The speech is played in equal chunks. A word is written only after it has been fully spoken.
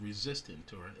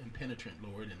resistant or impenetrant,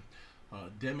 Lord, and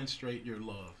demonstrate your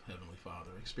love, Heavenly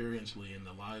Father, experientially in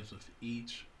the lives of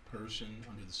each person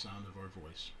under the sound of our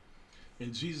voice.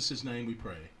 In Jesus' name we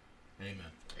pray.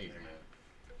 Amen. Amen.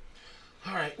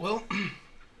 All right. Well,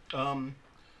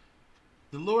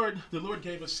 the Lord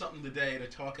gave us something today to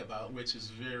talk about, which is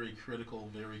very critical,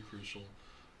 very crucial,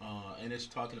 and it's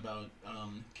talking about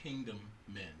kingdom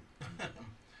men.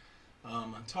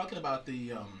 I'm talking about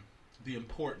the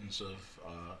importance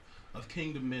of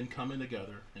kingdom men coming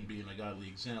together and being a godly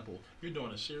example. You're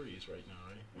doing a series right now,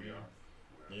 right? We are.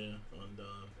 Yeah, on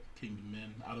kingdom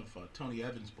men out of Tony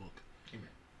Evans' book. Amen.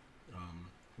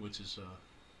 Which is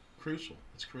crucial.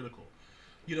 It's critical.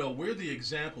 You know, we're the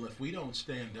example. If we don't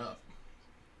stand up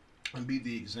and be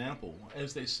the example,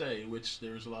 as they say, which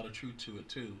there's a lot of truth to it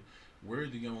too, we're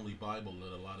the only Bible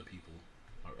that a lot of people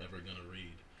are ever going to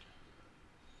read.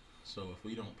 So if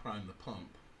we don't prime the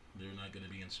pump, they're not going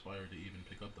to be inspired to even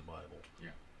pick up the Bible.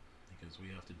 Yeah. Because we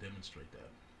have to demonstrate that.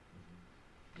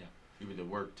 Mm-hmm. Yeah. Even the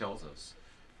Word tells us.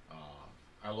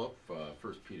 I love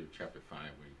 1 Peter chapter 5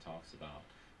 where he talks about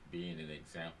being an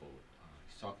example.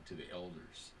 He's talking to the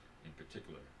elders in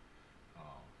particular.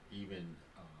 Even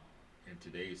in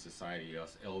today's society,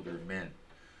 us elder men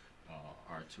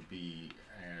are to be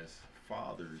as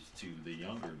fathers to the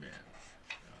younger men,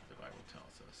 the Bible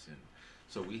tells us. And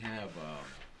so we have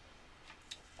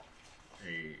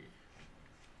a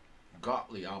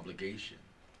godly obligation,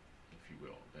 if you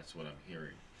will. That's what I'm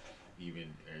hearing,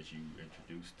 even as you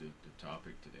introduced the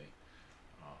topic today.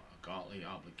 A godly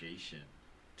obligation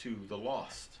to the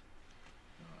lost.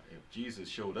 If Jesus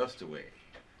showed us the way,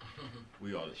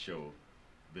 we ought to show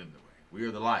them the way. We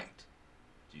are the light,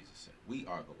 Jesus said. We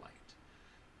are the light.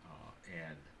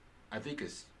 And I think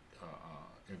it's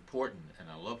important, and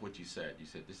I love what you said. You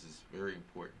said this is very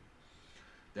important,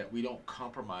 that we don't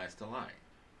compromise the light.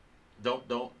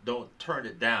 Don't turn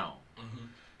it down,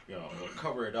 or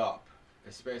cover it up,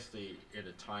 especially in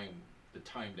the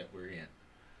time that we're in.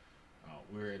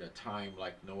 We're in a time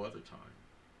like no other time.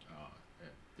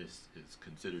 This is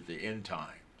considered the end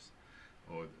times,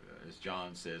 or as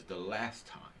John says, the last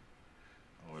time,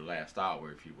 or last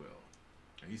hour, if you will.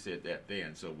 And he said that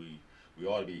then, so we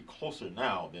ought to be closer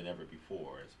now than ever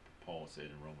before, as Paul said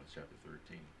in Romans chapter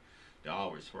 13. The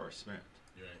hour is far spent.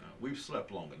 Right. We've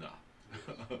slept long enough.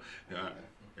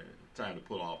 Time to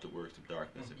pull off the works of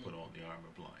darkness and put on the armor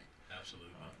of light.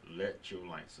 Absolutely. Let your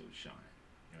light so shine.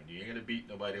 You ain't going to beat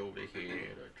nobody over the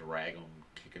head or drag them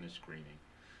kicking and screaming,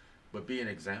 but be an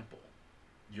example.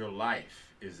 Your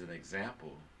life is an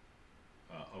example,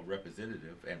 a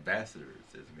representative, ambassadors,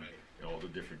 isn't it? All the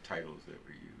different titles that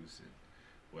we use and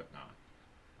whatnot.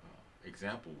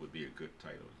 Example would be a good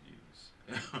title to use.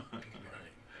 Right.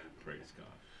 Praise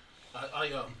God.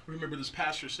 I remember this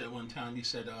pastor said one time, he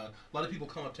said, a lot of people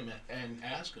come up to him and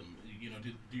ask him,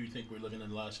 do you think we're living in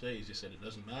the last days? He said, it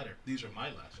doesn't matter. These are my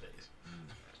last days.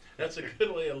 That's a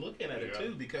good way of looking at it,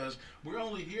 too, because we're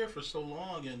only here for so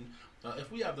long, and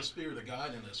if we have the Spirit of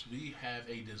God in us, we have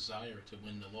a desire to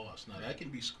win the lost. Now, that can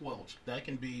be squelched. That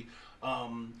can be,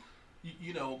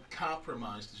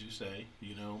 compromised, as you say,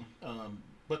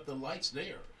 but the light's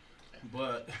there.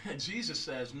 But Jesus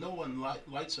says no one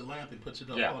lights a lamp and puts it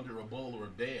up under a bowl or a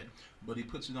bed, but he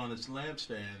puts it on its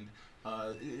lampstand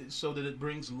so that it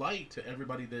brings light to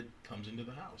everybody that comes into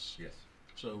the house. Yes.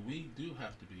 So we do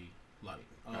have to be light.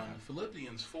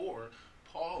 Philippians 4,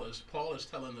 Paul is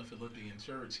telling the Philippian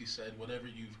church, he said, whatever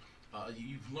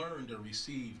you've learned or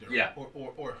received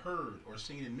or heard or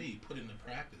seen in me, put into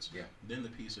practice. Yeah. Then the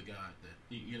peace of God that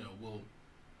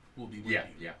will be with you.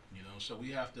 Yeah. So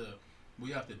we have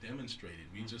to demonstrate it.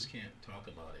 We just can't talk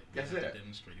about it. That's we have it. to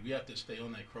demonstrate it. We have to stay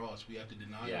on that cross. We have to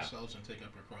deny ourselves and take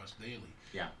up our cross daily.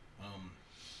 Yeah.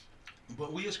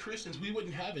 But we as Christians, we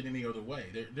wouldn't have it any other way.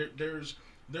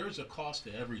 There's a cost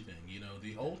to everything.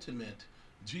 The ultimate,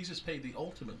 Jesus paid the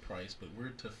ultimate price, but we're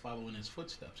to follow in his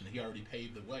footsteps, and he already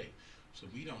paved the way. So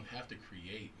we don't have to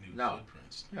create new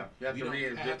footprints. Yeah. We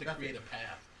don't have to create a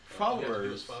path.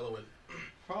 Followers, follow it.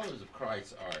 Followers of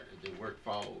Christ are, the word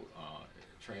follow,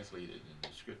 translated in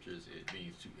the scriptures, it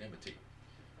means to imitate.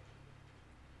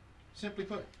 Simply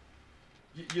put,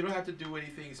 you don't have to do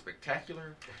anything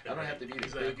spectacular. I don't have to be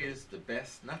the biggest, the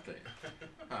best, nothing.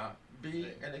 Be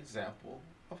an example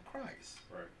of Christ.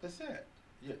 Right. That's it.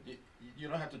 You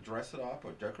don't have to dress it up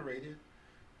or decorate it.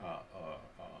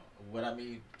 What I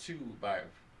mean, too, by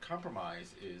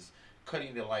compromise is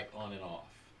cutting the light on and off.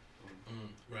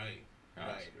 Right.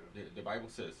 The Bible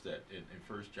says that in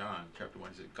 1 John chapter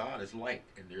 1, it says, God is light,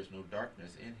 and there's no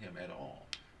darkness in him at all.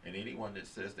 And anyone that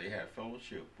says they have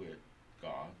fellowship with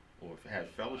God, or have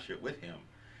fellowship with him,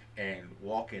 and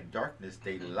walk in darkness,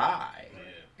 they lie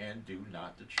Yeah. and do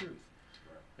not the truth.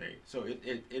 Hey, so it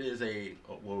is a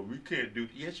well, we can't do.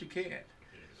 Yes, you can.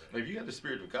 If you have the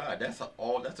Spirit of God, that's a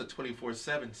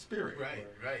 24/7 spirit.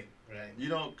 Right.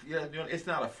 It's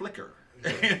not a flicker.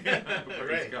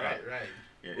 Right.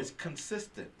 Yeah, it's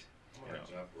consistent. I'm going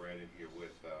to jump right in here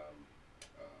with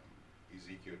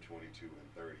Ezekiel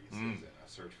 22:30. It says that I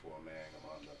search for a man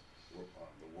among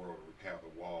the world to repair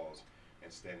the walls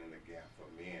and stand in the gap for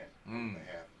men on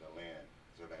behalf of the land,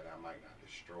 so that I might not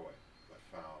destroy it, but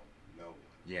found no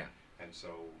one. Yeah. And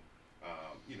so,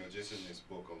 just in this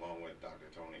book, along with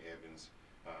Dr. Tony Evans,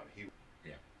 and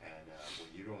when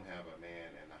you don't have a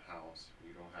man in the house,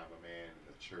 you don't have a man in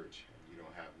the church, and you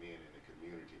don't have men in the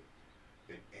community,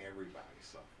 then everybody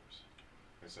suffers.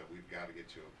 And so we've got to get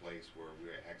to a place where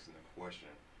we're asking the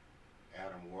question,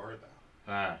 Adam, where art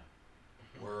thou?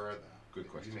 Where art thou?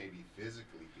 Good question. You may be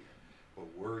physically here,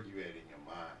 but where are you at in your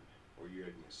mind? Where are you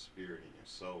at in your spirit, in your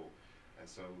soul? And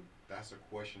so that's a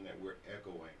question that we're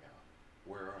echoing now.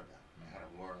 Where art thou? Adam,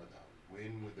 where art thou?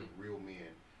 When would the real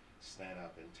men stand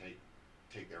up and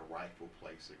take their rightful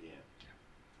place again?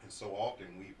 And so often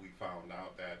we found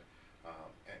out that,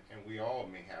 and we all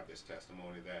may have this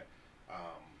testimony that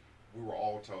we were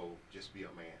all told, just be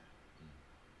a man.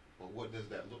 But what does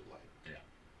that look like? Yeah.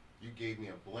 You gave me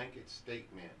a blanket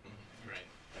statement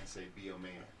and say, be a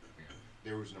man.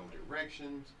 There was no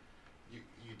directions.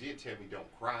 You did tell me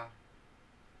don't cry,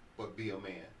 but be a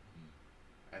man.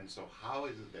 And so how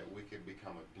is it that we can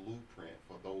become a blueprint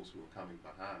for those who are coming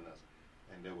behind us,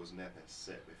 and there was nothing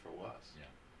set before us?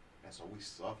 Yeah. And so we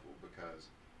suffer because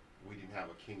we didn't have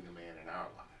a kingdom man in our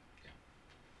life.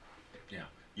 Yeah.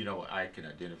 I can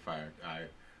identify.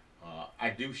 I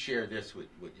do share this with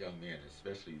young men,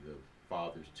 especially the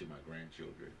fathers to my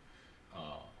grandchildren.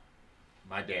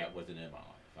 My dad wasn't in my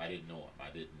life. I didn't know him.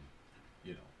 I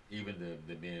didn't, even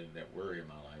the men that were in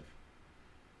my life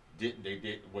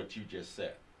did what you just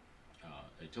said.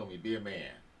 They told me, be a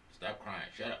man, stop crying,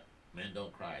 shut up, men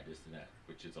don't cry, this and that,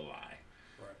 which is a lie.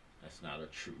 Right. That's not a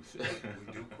truth.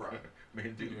 We do cry.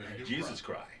 Men do. do Jesus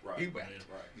cry. cried. Right. He wept.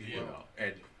 Right.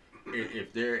 And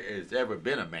if there has ever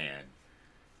been a man,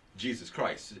 Jesus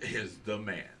Christ is the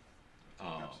man.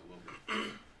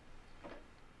 Absolutely.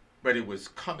 But it was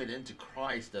coming into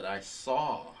Christ that I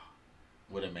saw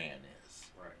what a man is.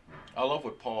 Right. I love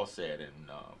what Paul said in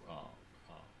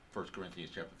 1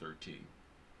 Corinthians chapter 13,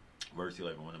 verse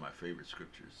 11, one of my favorite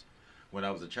scriptures. When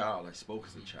I was a child, I spoke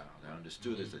as a child. I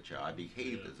understood as a child. I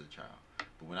behaved as a child.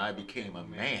 But when I became a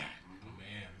man,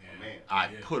 I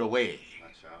put away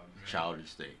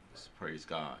childish things. Praise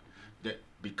God. That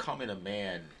becoming a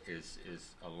man is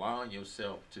allowing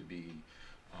yourself to be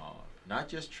not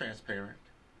just transparent,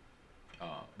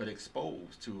 but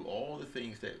exposed to all the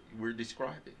things that we're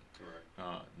describing.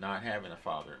 Correct. Not having a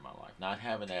father in my life, not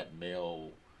having that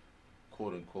male,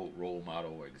 quote unquote, role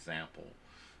model or example.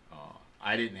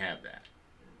 I didn't have that.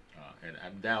 And I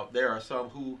doubt there are some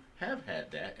who have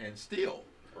had that and still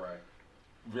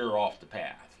veer off the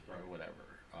path or whatever,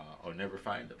 or never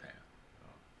find the path.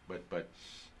 But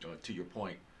to your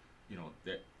point,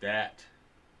 that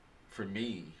for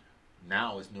me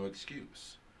now is no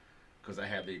excuse, because I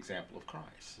have the example of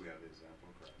Christ. We have the example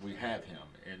of Christ. We have him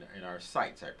in our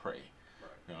sights, I pray.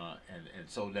 Right. And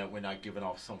so that we're not giving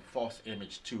off some false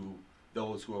image to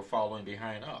those who are following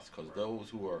behind us, because those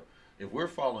who are, if we're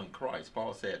following Christ,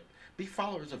 Paul said, be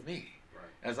followers of me,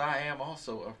 as I am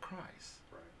also of Christ.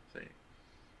 See,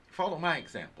 follow my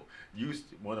example.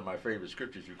 One of my favorite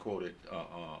scriptures you quoted,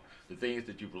 the things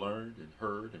that you've learned and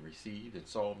heard and received and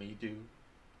saw me do,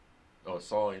 or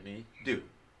saw in me, do.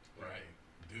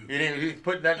 Do. He didn't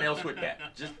put nothing else with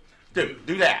that. Just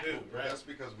do that. Well, that's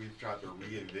because we've tried to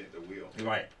reinvent the wheel.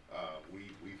 Right.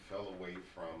 We fell away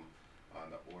from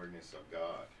the ordinance of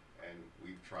God, and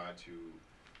we've tried to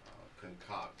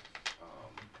concoct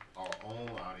our own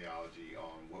ideology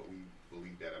on what we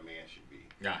believe that a man should be.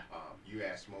 Yeah. You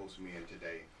ask most men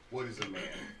today, what is a man?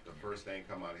 The first thing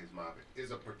come out of his mouth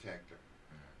is a protector.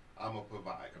 I'm a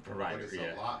provider. But it's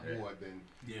a lot more than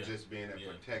just being a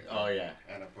protector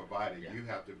and a provider. You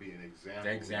have to be an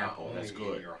example, not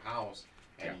only in your house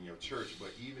and in your church, but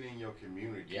even in your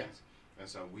communities. Yeah. And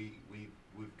so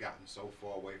we've gotten so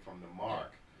far away from the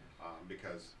mark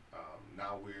because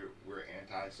now we're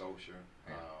antisocial.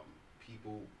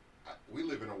 People, we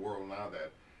live in a world now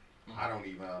that I don't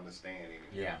even understand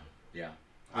anymore.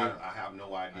 I have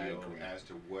no idea as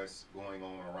to what's going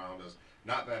on around us.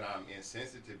 Not that I'm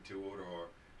insensitive to it, or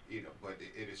but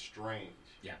it is strange.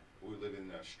 Yeah, we live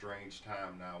in a strange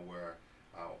time now where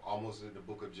almost in the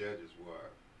book of Judges,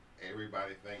 where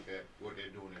everybody think that what they're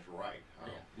doing is right.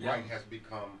 Yeah. Right has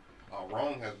become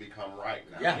wrong has become right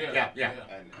now. Yeah.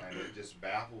 And it just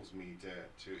baffles me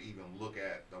to even look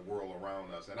at the world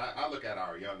around us. And I look at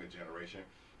our younger generation,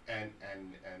 and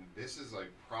this is a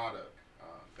product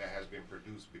that has been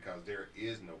produced because there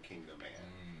is no kingdom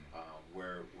man,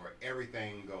 where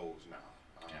everything goes now.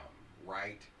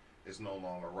 Right is no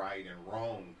longer right, and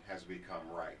wrong has become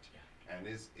right. And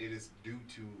it is due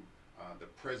to the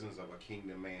presence of a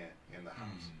kingdom man in the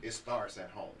house. It starts at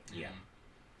home. Yeah,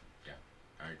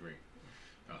 I agree.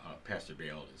 Pastor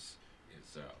Bale is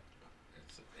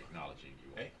acknowledging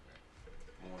you. Hey.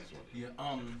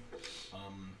 All.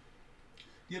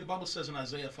 Yeah, the Bible says in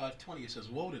Isaiah 5:20, it says,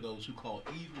 "Woe to those who call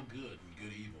evil good and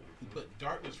good evil, who put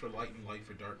darkness for light and light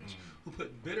for darkness, who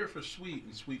put bitter for sweet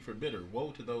and sweet for bitter.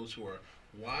 Woe to those who are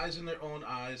wise in their own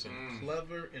eyes and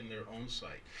clever in their own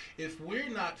sight." If we're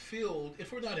not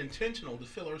intentional to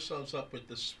fill ourselves up with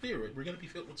the Spirit, we're going to be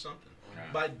filled with something.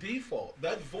 By default,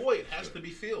 that void has to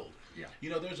be filled. Yeah. You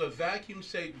know, there's a vacuum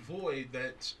shaped void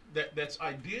that's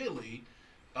ideally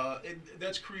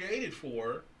that's created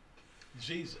for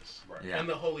Jesus and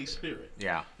the Holy Spirit.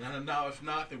 Yeah. And now, if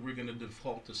not, then we're going to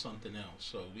default to something else.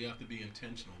 So we have to be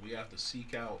intentional. We have to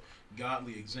seek out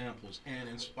godly examples. And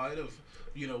in spite of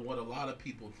what a lot of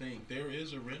people think, there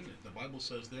is a remnant. The Bible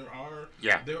says there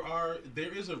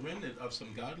is a remnant of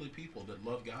some godly people that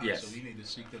love God. Yes. So we need to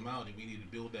seek them out, and we need to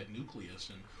build that nucleus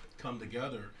and come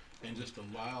together and just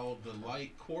allow the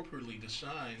light corporately to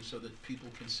shine so that people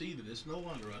can see that it's no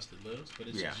longer us that lives, but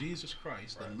it's Jesus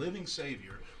Christ, the living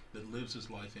Savior, that lives his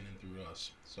life in and through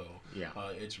us. So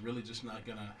it's really just not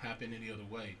going to happen any other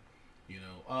way.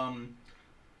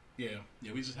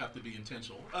 We just have to be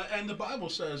intentional. And the Bible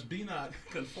says, be not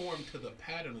conformed to the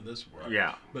pattern of this world,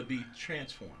 but be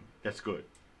transformed. That's good.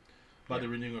 By the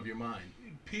renewing of your mind.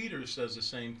 Peter says the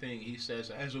same thing. He says,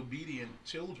 as obedient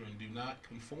children, do not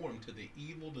conform to the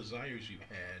evil desires you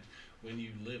had when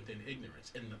you lived in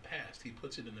ignorance. In the past. He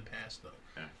puts it in the past, though.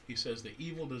 Yeah. He says the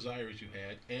evil desires you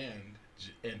had,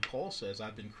 and Paul says,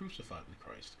 I've been crucified with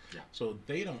Christ. Yeah. So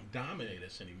they don't dominate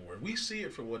us anymore. We see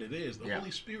it for what it is. The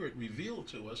Holy Spirit revealed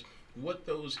to us what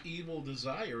those evil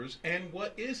desires, and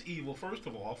what is evil, first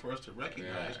of all, for us to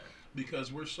recognize,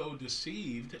 because we're so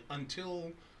deceived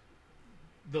until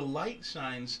the light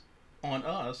shines on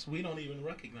us, we don't even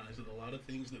recognize that a lot of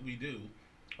things that we do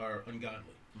are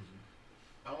ungodly.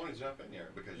 I want to jump in there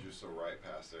because you're so right,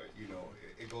 Pastor.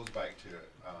 It goes back to,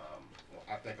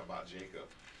 I think about Jacob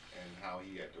and how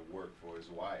he had to work for his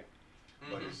wife,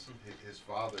 but his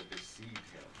father deceived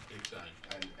him.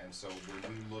 Exactly. And so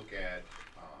when we look at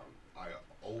our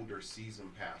older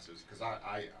seasoned pastors, because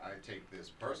I take this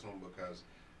personal because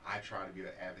I try to be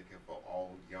an advocate for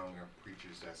all younger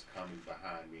preachers that's coming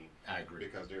behind me. I agree.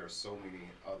 Because there are so many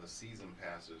other seasoned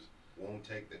pastors won't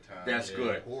take the time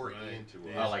to pour into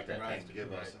us. I like that. And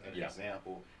give us an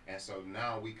example. And so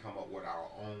now we come up with our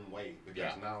own way,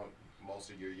 because now most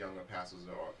of your younger pastors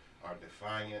are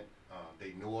defiant.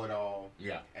 They know it all.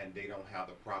 Yeah. And they don't have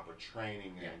the proper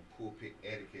training and pulpit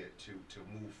etiquette to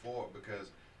move forward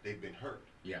because they've been hurt.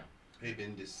 Yeah. They've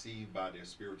been deceived by their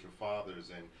spiritual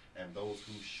fathers and those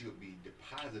who should be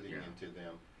depositing into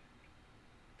them.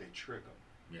 They trick them.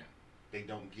 Yeah. They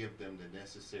don't give them the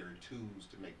necessary tools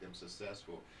to make them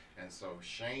successful. And so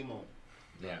shame on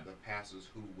the pastors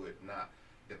who would not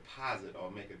deposit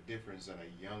or make a difference in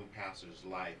a young pastor's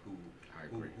life who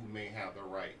may have the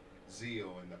right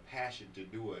zeal and the passion to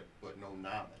do it, but no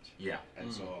knowledge. Yeah.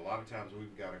 And so a lot of times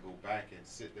we've got to go back and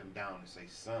sit them down and say,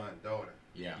 son, daughter.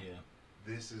 Yeah.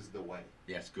 This is the way.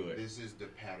 Yes, good. This is the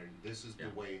pattern. This is the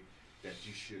way that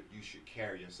you should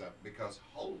carry yourself, because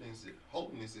holiness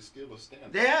is still a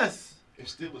standard. Yes.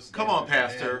 It's still a standard. Come on,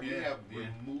 Pastor. We have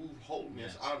removed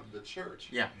holiness out of the church.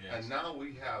 Yeah. Yes. And now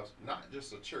we have not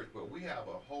just a church, but we have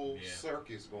a whole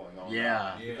circus going on.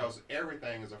 Yeah. Because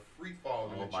everything is a free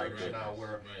fall in the church now,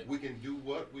 where we can do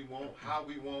what we want, how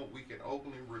we want. We can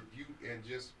openly rebuke and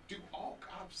just do all.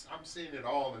 I'm saying it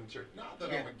all in church. Not that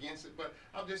I'm against it, but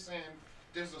I'm just saying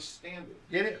there's a standard.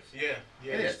 It is. Yeah.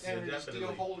 It is. And it's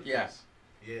still holiness. Yes.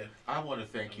 Yeah. I want to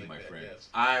thank you, my friend. Yes.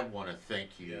 I want to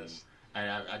thank you. Yes. And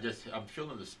I'm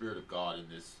feeling the Spirit of God in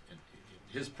this, and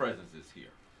His presence is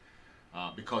here,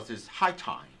 because it's high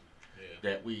time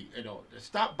that we,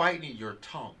 stop biting your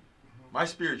tongue. Mm-hmm. My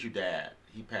spiritual dad,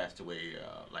 he passed away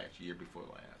last year before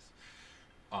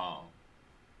last.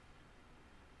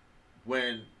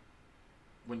 When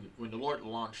the Lord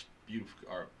launched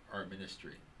our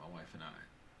ministry, my wife and I,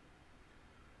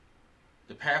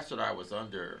 the pastor that I was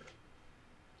under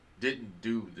didn't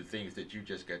do the things that you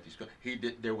just got described.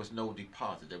 There was no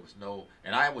deposit. There was no,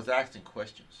 and I was asking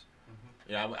questions. Mm-hmm.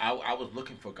 I was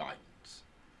looking for guidance,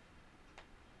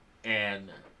 and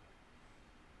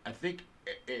I think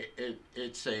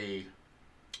it's a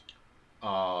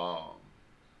I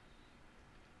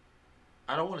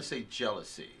don't want to say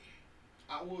jealousy,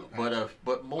 I would.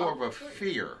 but more of a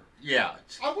fear. Yeah,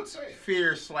 I would say it.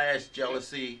 Fear slash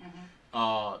jealousy.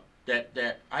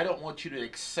 That I don't want you to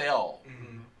excel,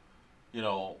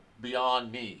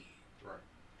 beyond me. Right.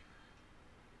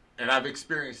 And I've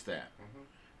experienced that. Mm-hmm.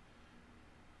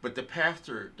 But the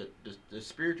pastor, the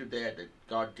spiritual dad that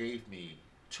God gave me,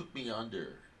 took me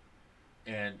under,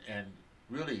 and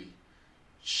really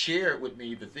shared with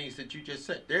me the things that you just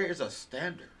said. There is a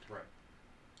standard. Right.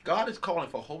 God is calling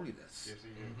for holiness. Yes, he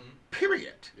is.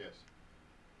 Period. Yes.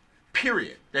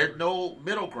 Period. There's no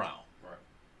middle ground. Right.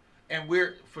 And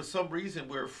for some reason,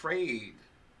 we're afraid.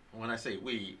 When I say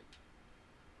we,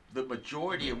 the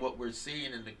majority of what we're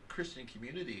seeing in the Christian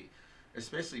community,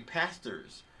 especially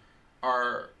pastors,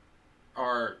 are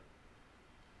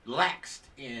laxed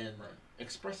in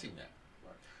expressing that.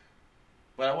 Right.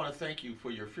 But I want to thank you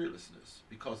for your fearlessness,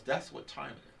 because that's what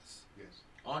time it is. Yes.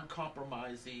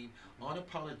 Uncompromising,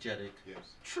 unapologetic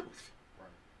Yes. truth. Right.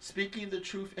 Speaking the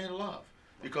truth in love.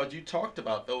 Because you talked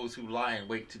about those who lie in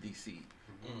wait to deceive.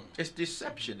 It's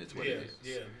deception is what it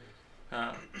is.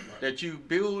 Yeah. That you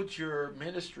build your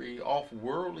ministry off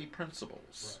worldly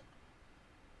principles,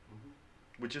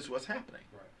 which is what's happening.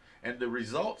 Right. And the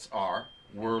results are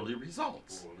worldly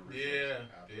results. Yeah.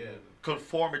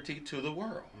 Conformity to the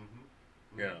world.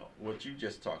 Mm-hmm. What you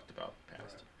just talked about,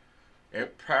 Pastor.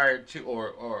 And prior to,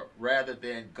 or rather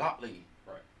than godly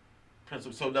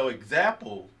principles. So no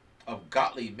example of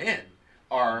godly men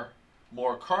are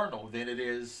more carnal than it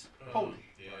is holy.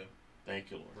 Yeah.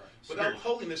 Thank you, Lord. Right. Without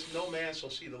holiness, no man shall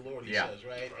see the Lord, he Yeah. says,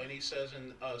 right? And he says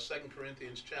in 2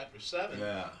 Corinthians chapter 7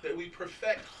 Yeah. that we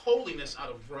perfect holiness out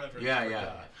of reverence Yeah, for yeah.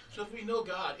 God. So if we know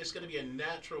God, it's going to be a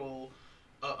natural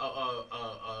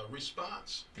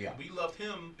response. Yeah. We loved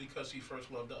him because he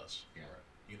first loved us. Yeah.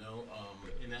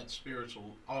 And that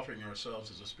spiritual, offering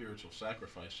ourselves as a spiritual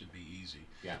sacrifice should be easy.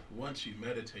 Yeah. Once you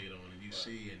meditate on it, you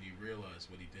see and you realize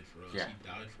what he did for us. Yeah. He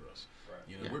died for us. Right.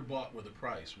 Yeah. We're bought with a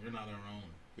price. We're not our own.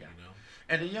 Yeah.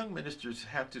 And the young ministers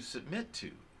have to submit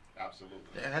to. Absolutely.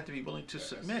 They have to be willing to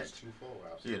submit. That's twofold,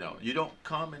 absolutely. You don't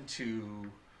come into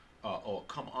or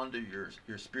come under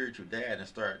your spiritual dad and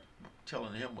start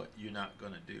telling him what you're not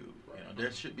going to do. Right.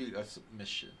 There should be a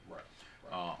submission, Right.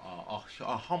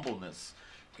 a humbleness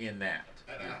in that.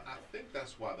 And I think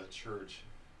that's why the church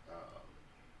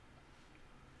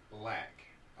lack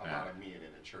a lot of men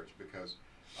in the church, because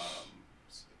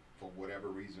for whatever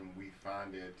reason we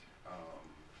find it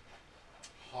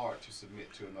hard to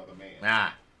submit to another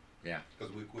man. Yeah.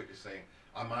 Because we're quick to say,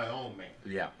 I'm my own man.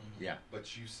 Yeah. Yeah.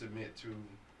 But you submit to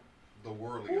the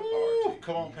worldly Ooh, authority.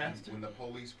 come on, Pastor. When the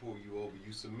police pull you over,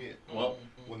 you submit. Well,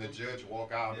 When the judge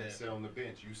walk out Yeah. and sit on the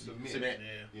bench, you submit.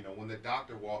 Yeah. When the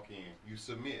doctor walk in, you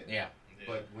submit. yeah.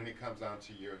 But when it comes down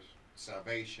to your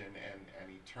salvation and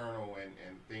eternal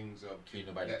and things of Can't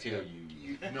nobody that- tell that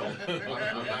you. no,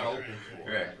 I'm not open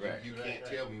for it. Right. You can't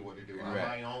tell me what to do. I'm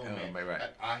Right. my own man. Right.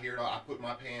 I hear it all. I put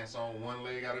my pants on one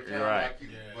leg at a time, Right. like you.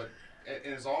 Yeah. But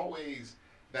and it's always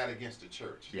that against the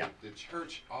church. Yeah. The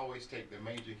church always take the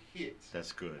major hits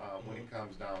That's good. when it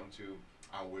comes down to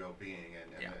our well-being,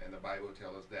 and the Bible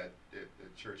tells us that the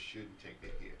church shouldn't take the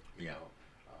hit. You Yeah. know?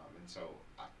 And so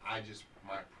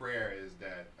my prayer is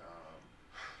that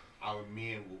our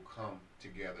men will come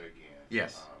together again.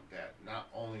 Yes. That not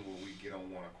only will we get on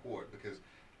one accord, because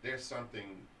there's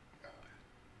something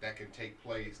that can take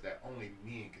place that only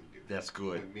men can do. That's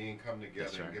good. When men come together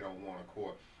That's right. and get on one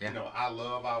accord. Yeah. I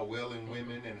love our wailing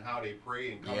women and how they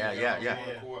pray and come Yeah, together yeah, on one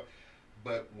yeah. accord.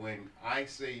 But when I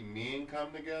say men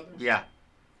come together, Yeah.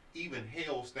 even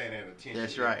hell stand at attention.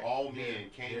 That's If right. all men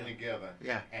came Yeah. together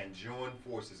Yeah. and joined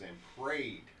forces and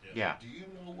prayed. Yeah. Do you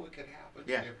know what could happen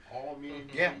Yeah. if all men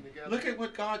Yeah. came together? Look at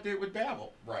what God did with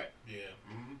Babel. Right. Yeah.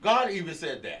 Mhm. God even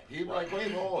said that. He was like,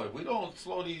 wait, Lord, if we don't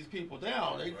slow these people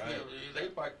down, they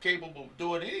are capable of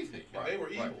doing anything. And they were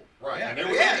evil. Right. Yeah, And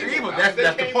they yeah, were evil. Now, That's They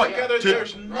the came point. together, To-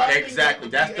 there's nothing exactly.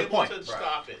 that That's would the be point. able to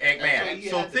stop it. Amen. And he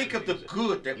So had to think of the use it.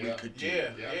 good that we Yeah. could do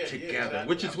Yeah. together, exactly.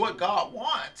 which is what God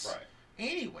wants. Right.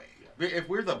 Anyway, if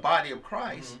we're the body of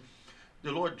Christ,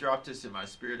 the Lord dropped this in my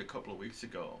spirit a couple of weeks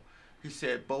ago. He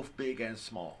said both big and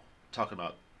small, talking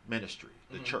about ministry,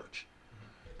 the church,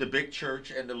 the big church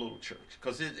and the little church,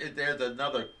 because there's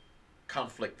another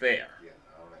conflict there, Yeah,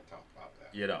 I don't want to talk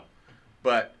about that.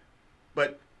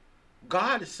 But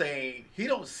God is saying He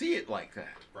don't see it like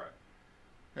that.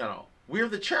 Right. We're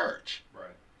the church,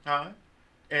 Right.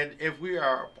 and if we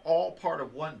are all part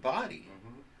of one body,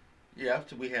 Mm-hmm. yeah,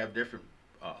 so we have different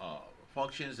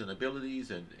functions and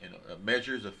abilities and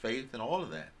measures of faith and all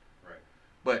of that. Right.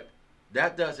 But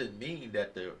that doesn't mean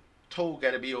that the toe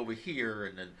got to be over here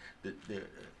and then the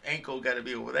ankle got to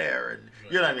be over there, and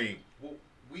you know what I mean. Well,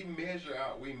 we measure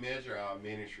our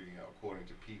ministry according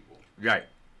to people, Right.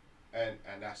 and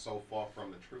that's so far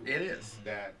from the truth. It is.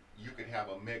 That you could have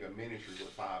a mega ministry with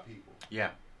 5 people.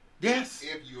 Yeah. Yes.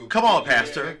 If you come on,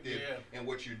 Pastor. effective in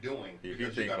what you're doing, If you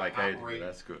because think gotta like I do, operate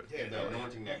that's good. in the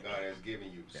anointing that God has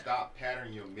given you. Yeah. Stop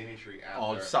patterning your ministry after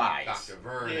On sides. Dr.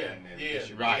 Vernon and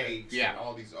Bishop Right. Gates Yeah. and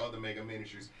all these other mega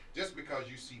ministries. Just because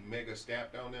you see mega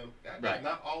stamped on them, that Right. does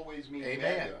not always mean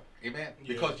Amen. mega. Amen. Yeah.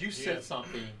 Because you said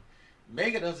something.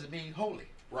 Mega doesn't mean holy.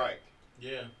 Right.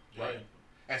 Yeah. Right.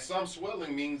 And some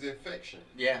swelling means infection.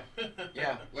 Yeah.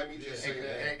 Yeah. Let me just Yeah. say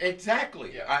that.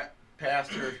 Exactly. Yeah.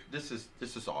 Pastor, this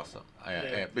is awesome.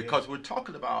 Because we're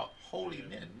talking about holy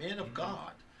men of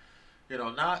God. You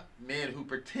know, not men who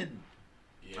pretend.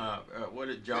 Yeah. What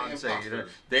did John say?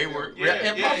 imposters. They were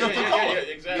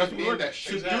Exactly. That's Men word. that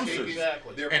Seducers.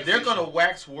 Exactly. their And they're going to position.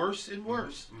 wax worse and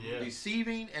worse, Yeah.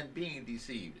 deceiving and being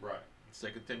deceived. Right.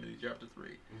 2 Timothy chapter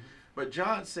 3. But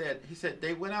John said, he said,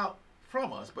 they went out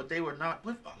from us, but they were not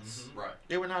with us. Right.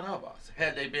 They were not of us.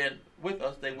 Had they been with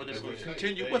us, they would have They would have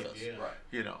continued stayed, with us. yeah. Right.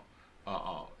 You know,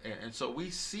 and so we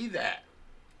see that.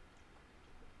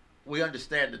 We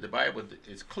understand that the Bible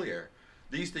is clear.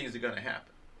 These things are going to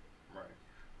happen.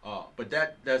 Right. But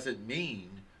that doesn't mean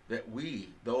that we,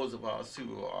 those of us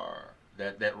who are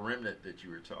that remnant that you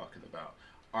were talking about,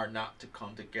 are not to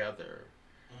come together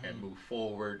and move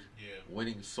forward,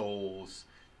 winning souls,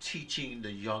 teaching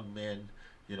the young men,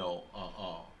 you know,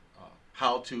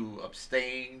 how to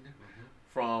abstain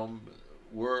from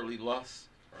worldly lust,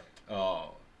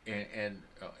 and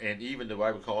even the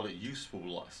Bible called it useful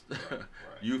lust, Right.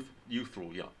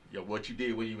 youthful young. You know, what you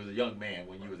did when you was a young man,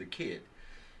 when you was a kid,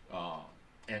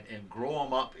 and grow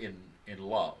them up in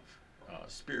love,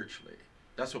 spiritually.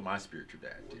 That's what my spiritual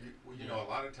dad did. You know, a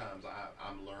lot of times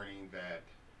I'm learning that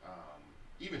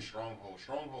even strongholds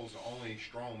are only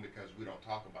strong because we don't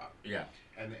talk about it. Yeah.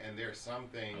 And there's some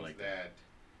things like that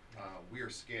we are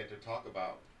scared to talk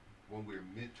about when we're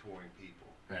mentoring people.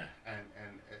 Yeah.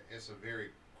 And it's a very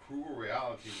cruel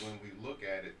reality when we look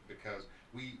at it, because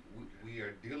we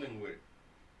are dealing with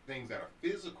things that are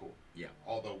physical. Yeah.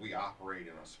 Although we operate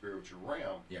in a spiritual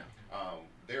realm. Yeah.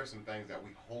 There are some things that we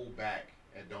hold back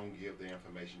and don't give the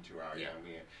information to our Yeah. young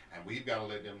men. And we've got to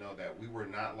let them know that we were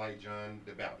not like John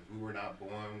the Baptist. We were not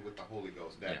born with the Holy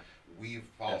Ghost. That we've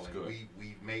fallen.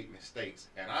 We've made mistakes.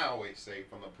 And I always say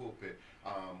from the pulpit,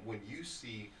 when you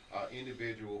see an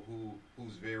individual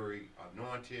who's very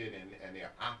anointed and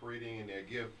they're operating in their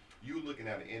gift, you're looking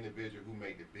at an individual who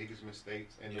made the biggest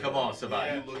mistakes. And Come on,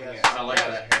 somebody. You're looking at I somebody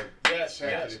like that that. has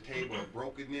sat at the table of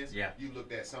brokenness. Yeah. You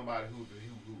looked at somebody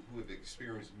who have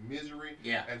experienced misery.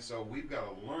 Yeah. And so we've got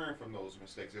to learn from those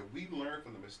mistakes. If we learn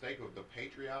from the mistake of the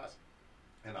patriots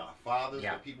and our fathers, the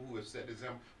people who have set this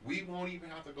example, we won't even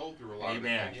have to go through a lot of the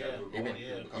things that we're going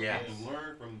through, because we can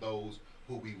learn from those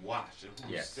who we watched and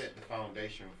who set the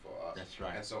foundation for us. That's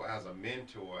right. And so as a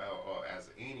mentor or as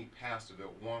any pastor, the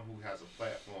one who has a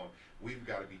platform, we've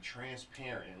got to be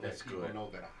transparent and let people know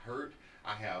that I hurt,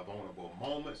 I have vulnerable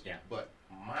moments, but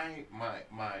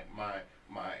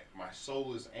my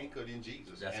soul is anchored in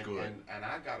Jesus. That's and, good. And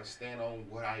I got to stand on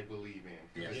what I believe in.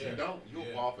 Because if you Yeah. don't, you'll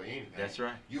fall for anything. That's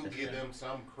right. You'll That's give right. them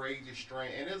some crazy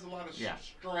strange, and there's a lot of Yeah.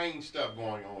 strange stuff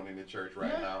going on in the church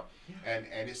right now. Yeah.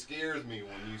 And it scares me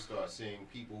when you start seeing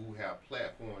people who have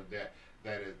platforms that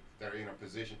are in a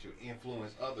position to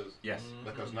influence others. Yes.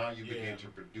 Because now you begin to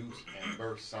produce and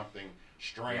birth something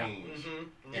strange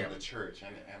in the church,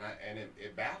 and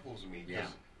it baffles me,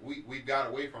 because we got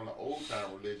away from the old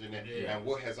time religion and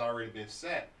what has already been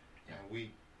set, and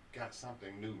we got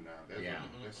something new now.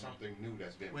 There's something new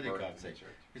that's been What did birthed God in say? the church.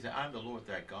 He said, "I'm the Lord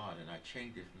thy God, and I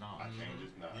changeth not." I change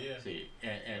it now. Yeah. See,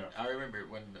 and I remember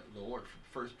when the Lord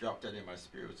first dropped that in my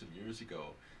spirit some years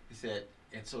ago. He said,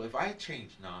 "And so if I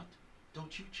change not,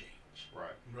 don't you change."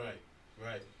 Right.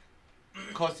 Right.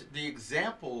 Because the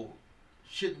example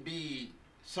shouldn't be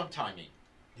sometiming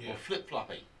or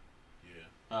flip-flopping,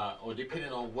 or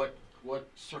depending on what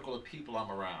circle of people I'm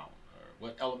around, or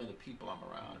what element of people I'm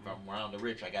around. If I'm around the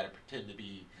rich, I got to pretend to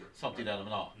be something that I'm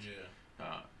not.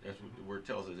 That's what the word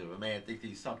tells us. If a man thinks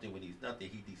he's something when he's nothing,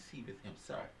 he deceiveth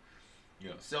himself. You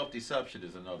know, self-deception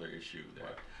is another issue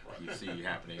that you see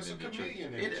happening It's in a the church.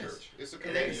 chameleon in the church. It's a It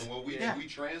chameleon. is. Well, we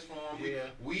transform.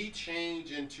 We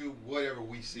change into whatever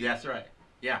we see. That's right.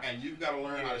 Yeah. And you've got to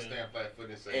learn how to stand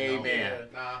flat-footed and say, Amen.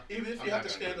 no, nah. Even if I'm you have not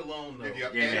to gonna stand do it. alone, though. If you,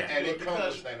 Amen. and it comes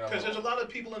with standing Because there's a alone. lot of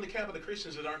people in the camp of the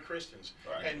Christians that aren't Christians.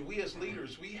 Right. And we as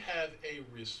leaders, we have a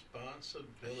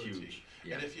responsibility. Huge.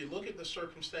 Yeah. And if you look at the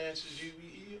circumstances,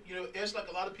 you know, it's like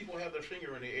a lot of people have their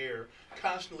finger in the air,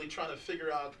 constantly trying to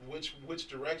figure out which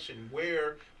direction,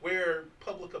 where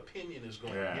public opinion is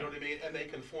going. Yeah. You know what I mean? And they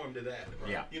conform to that.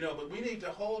 Yeah. You know, but we need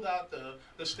to hold out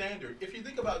the standard. If you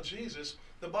think about Jesus,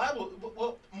 the Bible,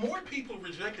 well, more people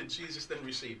rejected Jesus than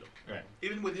received him. Right.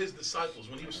 Even with his disciples,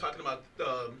 when he was talking about,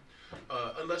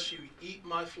 unless you eat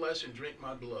my flesh and drink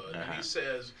my blood, and he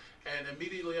says, and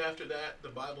immediately after that, the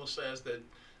Bible says that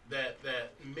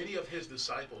many of his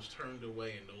disciples turned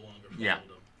away and no longer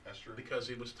followed him. That's true. Because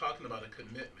he was talking about a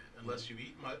commitment. Unless you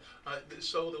eat my,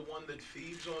 so the one that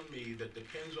feeds on me, that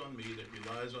depends on me, that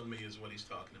relies on me, is what he's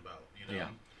talking about. You know.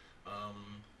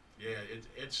 Yeah.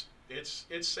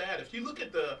 It's sad. If you look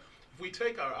at if we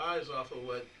take our eyes off of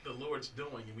what the Lord's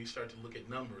doing and we start to look at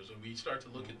numbers, or we start to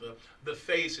look at the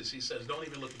faces, he says, don't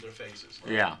even look at their faces.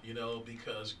 Yeah. You know,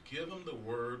 because give them the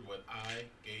word what I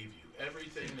gave you.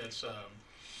 Everything that's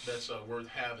worth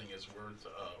having is worth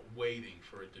waiting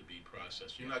for it to be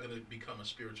processed. You're not going to become a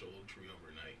spiritual oak tree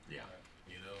overnight. Yeah.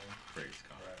 You know. Praise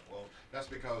God. Right. Well, that's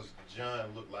because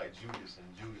John looked like Judas and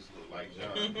Judas looked like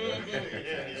John.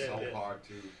 It's so hard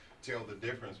to tell the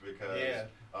difference because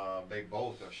they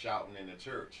both are shouting in the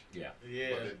church. Yeah. Yeah.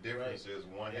 But the difference is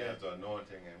one has the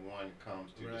anointing and one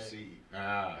comes to deceive.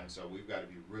 And so we've got to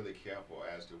be really careful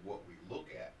as to what we look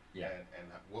at and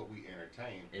what we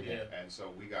entertain. And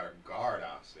so we got to guard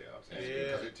ourselves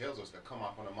because it tells us to come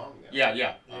up and among them.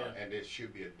 And there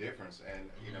should be a difference. And,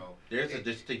 you know. There's a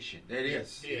distinction. There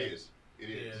is. It is. It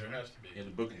is. Yeah, there has to be. In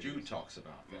the book of Jude talks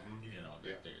about that. You know,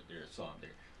 there's some.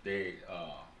 They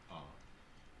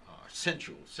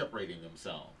central, separating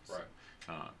themselves.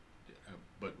 Right.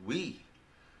 But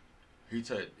he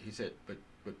said,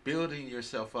 but building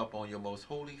yourself up on your most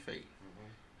holy faith.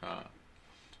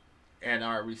 And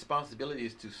our responsibility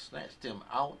is to snatch them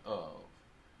out of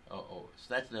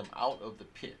the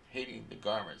pit, hating the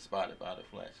garment spotted by the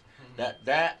flesh.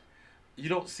 That you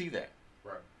don't see that.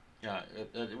 Right.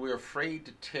 We're afraid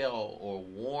to tell or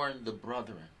warn the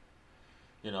brethren,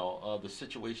 you know, of the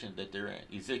situation that they're in.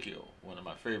 Ezekiel, one of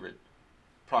my favorite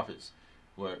prophets,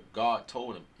 where God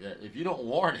told him, if you don't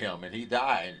warn him and he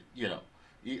died, you know,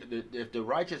 if the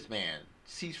righteous man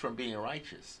ceased from being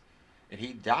righteous and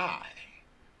he died,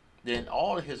 then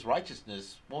all of his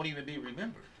righteousness won't even be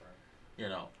remembered. You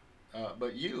know,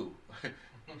 but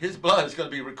his blood is going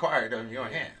to be required on your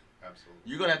hand. Absolutely.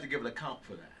 You're going to have to give an account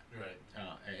for that. Right.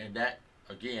 And that,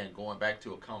 again, going back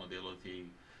to accountability,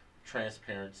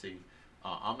 transparency,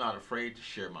 I'm not afraid to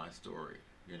share my story.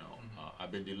 You know,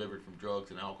 I've been delivered from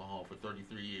drugs and alcohol for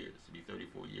 33 years. It'll be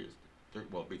 34 years.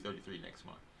 It'll be 33 next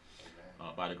month.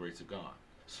 By the grace of God.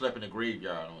 Slept in a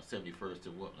graveyard on 71st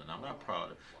and Woodland. I'm not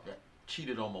proud of that.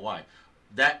 Cheated on my wife.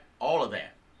 All of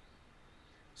that.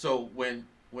 So when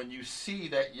you see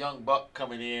that young buck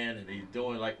coming in and he's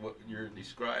doing like what you're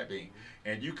describing,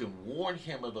 and you can warn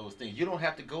him of those things, you don't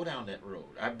have to go down that road.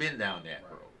 I've been down that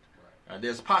road.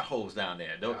 There's potholes down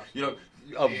there. You know,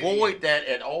 avoid that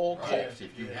at all costs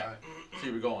if you have. See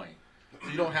where we're going. So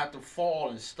you don't have to fall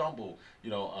and stumble.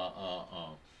 You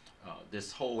know,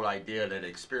 this whole idea that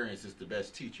experience is the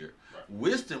best teacher.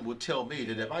 Wisdom would tell me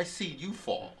that if I see you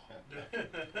fall,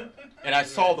 and I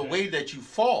saw the way that you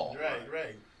fall,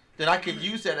 then I can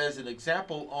use that as an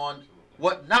example on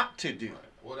what not to do.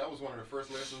 Well, that was one of the first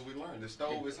lessons we learned. The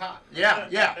stove is hot. Right.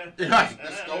 The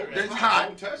stove is hot.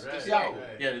 Don't touch the stove.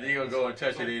 Yeah, then you're going to go and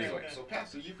touch it anyway. So,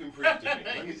 Pastor, you can preach to me.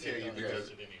 Let me tell you,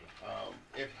 because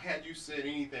had you said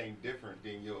anything different,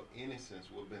 then your innocence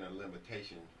would have been a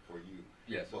limitation for you.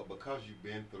 Yes. But because you've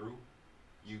been through,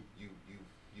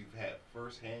 you've had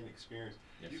firsthand experience,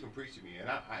 you can preach to me. And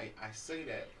I say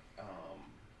that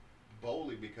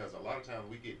boldly because a lot of times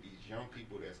we get these young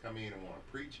people that's come in and want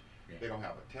to preach. They don't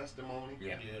have a testimony.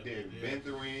 They haven't been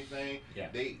through anything.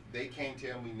 They can't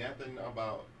tell me nothing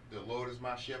about the Lord is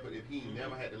my shepherd if he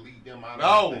never had to lead them out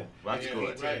of nothing. That's good. He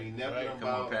can't tell me nothing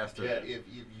about Pastor. if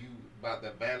you about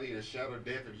the valley of the shadow of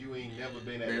death if you ain't never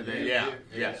been at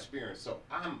the experience. So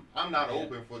I'm not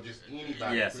open for just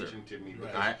anybody preaching to me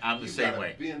because I'm the same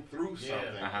way. Been through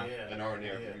something in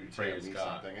ordinary for you to tell me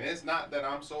something. And it's not that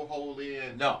I'm so holy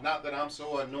and not that I'm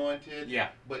so anointed.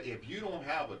 But if you don't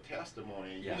have a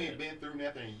testimony and you ain't been through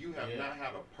nothing and you have not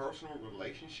had a personal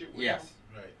relationship with him,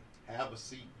 have a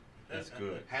seat. That's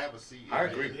good. Have a seat. I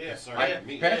agree.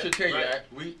 Pastor, tell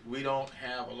you, we don't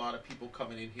have a lot of people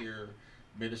coming in here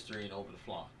ministering over the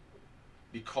flock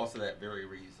because of that very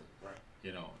reason.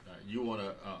 You know, you want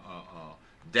to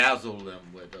dazzle them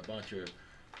with a bunch of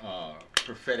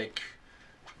prophetic.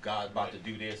 God's about to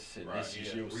do this, and this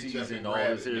is your Reach up season, and all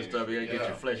grab this it, here stuff. You ministry. get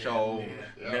your flesh all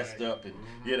Yeah. messed up, and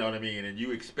you know what I mean. And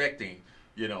you expecting,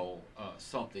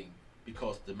 something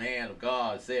because the man of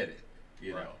God said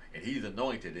it, Right. and he's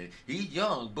anointed, and he's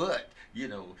young, but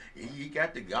he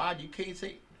got the God. You can't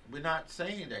say we're not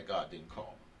saying that God didn't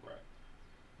call him, Right.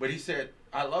 but he said,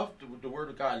 "I love the word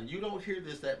of God," and you don't hear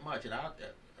this that much. And I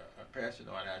Pastor,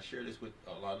 and I share this with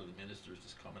a lot of the ministers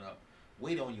that's coming up.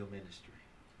 Wait on your ministry.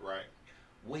 Right.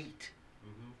 Wait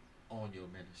on your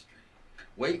ministry.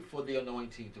 Wait for the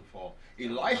anointing to fall.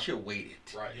 Elisha waited.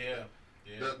 Right. Yeah.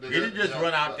 He didn't just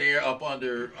run out there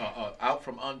out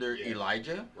from under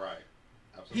Elijah. Right.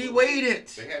 Absolutely. He waited.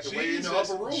 They had to wait in the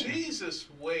upper room. Jesus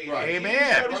waited. Right.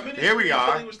 Amen. Here we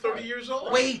are. He was 30 years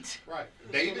old. Wait. Right.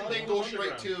 David didn't go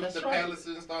straight to That's the right. palace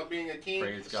and start being a king.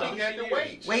 Praise So God. he had to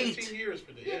wait. Wait. 13 years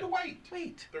for that. He had to wait.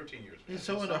 Wait. 13 years. He's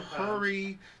so in a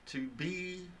hurry to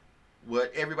be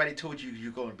what everybody told you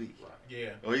you're going to be. Right.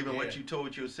 Yeah. Or even what you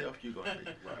told yourself you're going to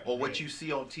be. Right. Or what you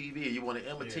see on TV. You want to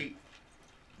imitate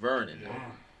Vernon, Yeah.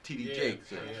 or T.D. Yeah.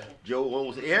 Jakes, or Yeah. Joe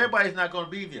Olsen. Everybody's not going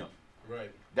to be them.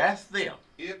 Right. That's them.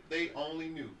 If they only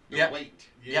knew the Yeah. weight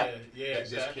Yeah. Yeah. that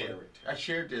just Exactly. carried. I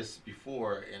shared this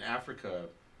before in Africa.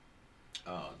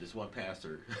 This one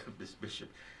pastor, this bishop,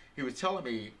 he was telling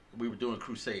me we were doing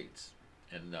crusades,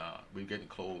 and we were getting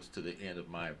close to the end of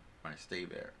my stay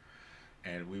there,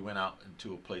 and we went out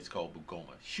into a place called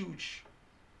Bugoma, huge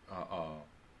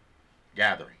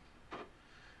gathering.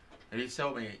 And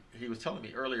he was telling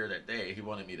me earlier that day he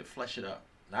wanted me to flesh it up.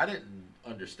 And I didn't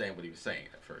understand what he was saying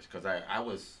at first because I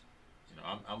was,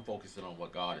 I'm focusing on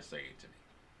what God is saying to me.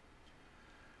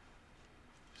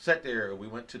 Sat there, we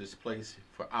went to this place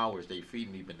for hours. They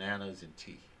feed me bananas and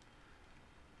tea.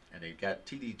 And they got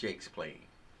T.D. Jakes playing,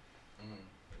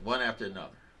 one after another.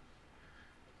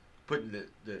 Putting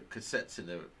the cassettes in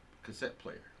the cassette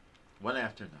player, one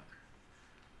after another.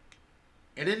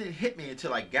 And it didn't hit me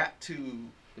until I got to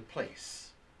the place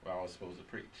where I was supposed to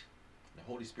preach. The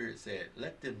Holy Spirit said,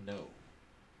 let them know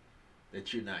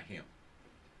that you're not him.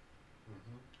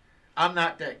 I'm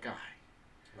not that guy.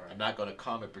 Right. I'm not going to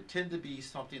come and pretend to be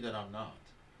something that I'm not.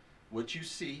 What you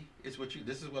see is what you.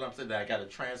 This is what I'm saying. That I got a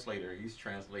translator. He's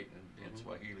translating in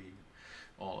Swahili,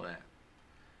 all of that.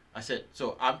 I said,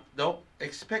 so don't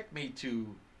expect me to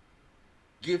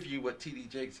give you what T.D.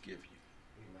 Jakes give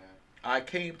you. Amen. I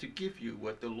came to give you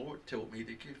what the Lord told me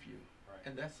to give you, Right.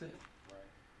 and that's it. Right.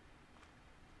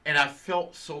 And I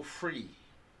felt so free,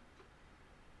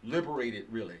 liberated,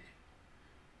 really.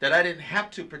 That I didn't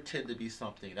have to pretend to be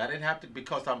something. I didn't have to,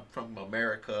 because I'm from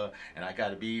America and I got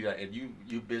to be, and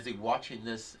you're busy watching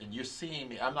this and you're seeing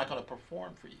me. I'm not going to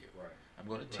perform for you. Right. I'm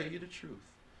going to tell Right. you the truth.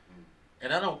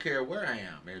 And I don't care where I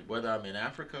am, whether I'm in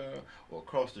Africa or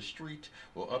across the street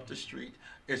or up the street.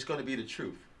 It's going to be the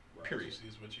truth. Right. Period.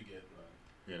 This is what you get.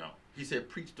 He said,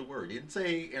 preach the word. He didn't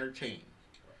say entertain.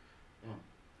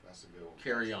 That's a good one.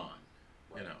 Carry on.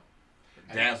 Right.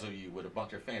 Dazzle you with a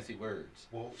bunch of fancy words.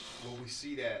 Well, we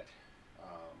see that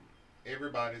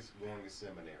everybody's going to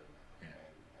seminary now,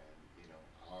 Yeah.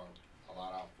 and a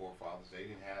lot of our forefathers, they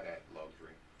didn't have that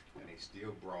luxury, and they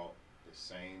still brought the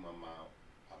same amount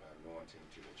of anointing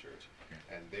to the church.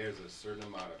 Yeah. And there's a certain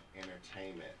amount of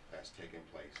entertainment that's taking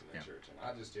place in the Yeah. church, and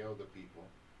I just tell the people,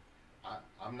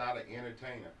 I'm not an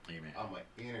entertainer. Amen. I'm an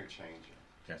interchanger.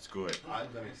 That's good.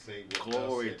 I'm going to say what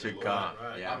Glory thus said to the Lord. God.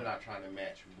 Right. Yeah. I'm not trying to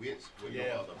match wits with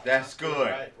Yeah. no other. That's pastor. good.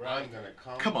 Right. Right. I'm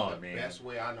gonna Come on, the man. best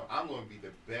way I know. I'm gonna be the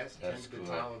best That's Timothy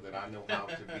good. Tyler that I know how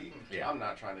to be. Yeah. I'm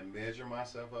not trying to measure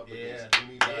myself up Yeah. against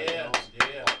anybody Yeah. else.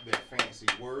 Yeah. Their fancy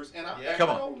words, and I, Yeah. and Come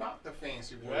I on. don't knock the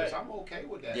fancy words. Right. I'm okay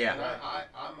with that. Yeah. And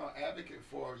I'm an advocate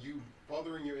for you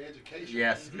furthering your education.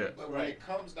 Yes, good. But when Right. it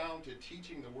comes down to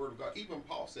teaching the word of God, even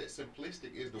Paul said,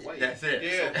 "Simplistic is the way." That's it.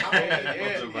 Yeah. So how many Yeah.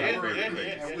 people Yeah. the word Yeah.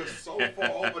 and we're so far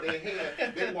over their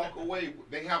head, they walk away.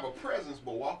 They have a presence,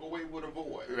 but walk away with a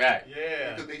void. Right.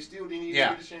 Yeah. Because they still didn't even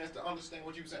Yeah. get a chance to understand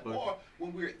what you said. But- Or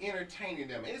when we're entertaining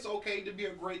them. It's okay to be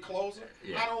a great closer.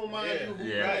 Yeah. I don't mind Yeah. you who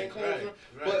Yeah. great Right, closer. right,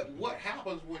 right. But what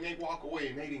happens when they walk away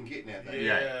and they didn't get nothing?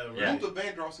 Yeah. Yeah. Right. Luther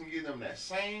Vandross can give them that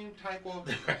same type of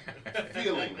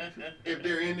feeling if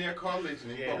they're in their car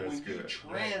listening. Yeah, but that's when you good.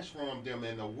 transform them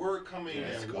and the word come in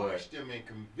That's and good. wash them and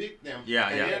convict them, Yeah,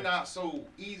 and yeah. they're not so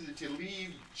easy to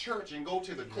leave church and go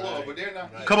to the club, Right, but they're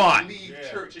not right. easy Come on. to leave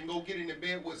Yeah. church and go get into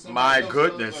bed with somebody My else's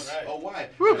goodness. husband or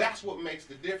wife. Whew. That's what makes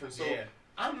the difference. So Yeah.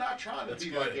 I'm not trying to That's be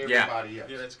good. like Yeah. everybody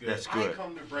else. Yeah, that's good. That's I good.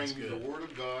 come to bring That's you the good. word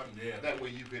of God. Yeah. That way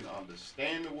you can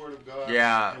understand the word of God.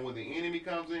 Yeah. And when the enemy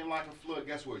comes in like a flood,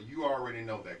 guess what? You already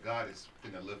know that God is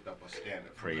going to lift up a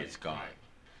standard. Praise God.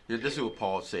 Yeah, this is what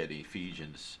Paul said in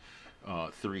Ephesians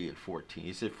 3:14.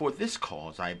 He said, "For this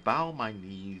cause I bow my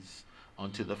knees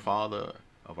unto the Father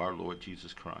of our Lord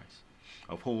Jesus Christ,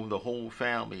 of whom the whole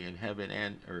family in heaven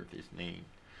and earth is named,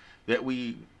 that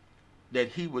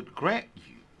he would grant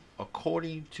you,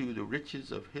 according to the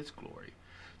riches of his glory,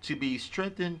 to be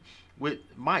strengthened with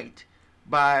might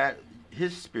by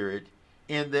his Spirit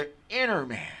in the inner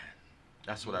man."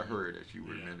 That's what I heard as you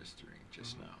were ministering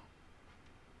just now.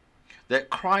 "That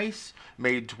Christ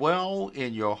may dwell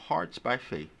in your hearts by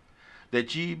faith,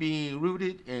 that ye being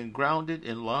rooted and grounded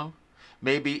in love,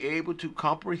 may be able to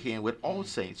comprehend with all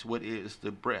saints what is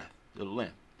the breadth, the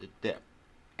length, the depth,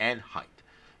 and height,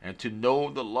 and to know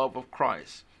the love of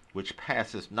Christ, which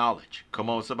passeth knowledge." Come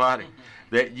on, somebody.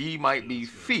 "That ye might be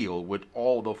filled with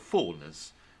all the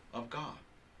fullness of God."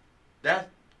 That,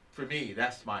 for me,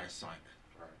 that's my assignment.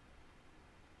 Right.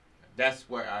 That's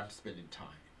where I'm spending time.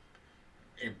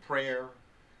 In prayer,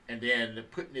 and then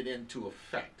putting it into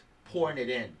effect, pouring it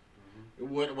in.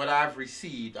 What I've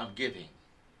received, I'm giving.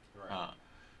 Right.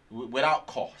 Without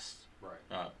cost.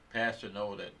 Right. Pastor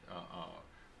know that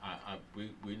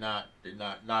they're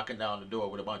not knocking down the door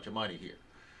with a bunch of money here,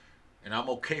 and I'm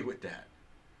okay with that,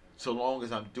 so long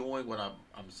as I'm doing what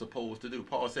I'm supposed to do.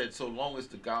 Paul said, "So long as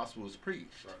the gospel is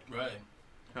preached." Right.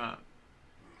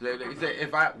 They say,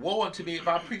 "If woe unto me if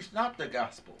I preach not the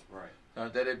gospel." Right.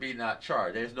 That it be not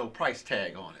charged. There's no price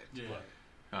tag on it.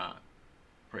 Yeah.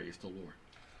 Praise the Lord.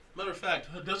 Matter of fact,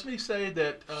 doesn't he say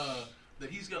that that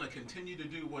he's going to continue to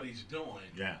do what he's doing?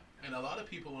 Yeah. And a lot of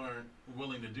people aren't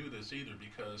willing to do this either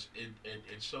because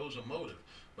it shows a motive.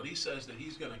 But he says that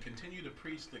he's going to continue to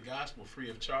preach the gospel free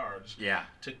of charge. Yeah.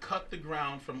 To cut the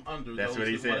ground from under That's those what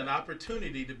he that said. want an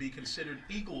opportunity to be considered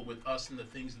equal with us in the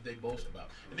things that they boast about.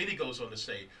 And then he goes on to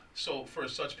say, so for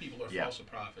such people are false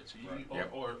prophets,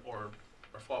 or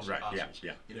false apostles,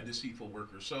 deceitful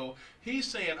workers. So he's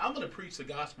saying, I'm going to preach the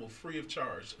gospel free of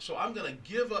charge. So I'm going to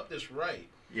give up this right.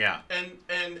 Yeah. And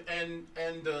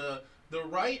the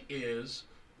right is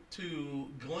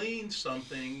to glean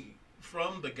something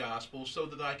from the gospel so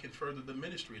that I can further the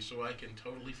ministry, so I can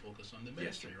totally focus on the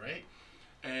ministry, right?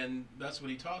 And that's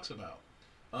what he talks about.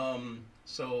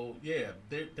 So yeah,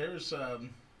 there's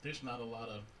not a lot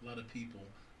of people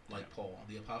like Paul.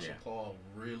 The Apostle Paul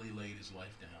really laid his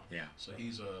life down. Yeah. So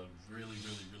he's a really,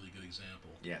 really, really good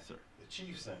example. Yes, sir. The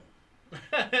chief son.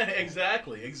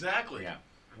 Exactly. Yeah.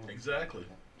 Exactly.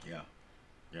 Yeah.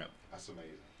 Yeah. That's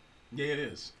amazing. Yeah, it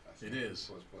is. That's It is.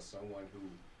 For someone who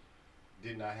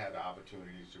did not have the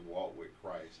opportunity to walk with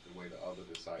Christ the way the other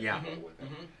disciples walked with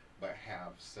him, but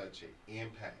have such an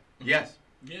impact. Yes.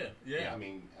 Yeah. I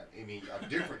mean, a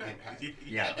different impact.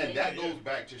 Yeah. And that goes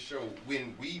back to show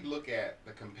when we look at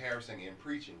the comparison in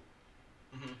preaching,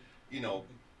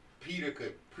 Peter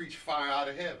could preach fire out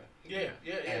of heaven. Yeah.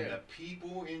 And the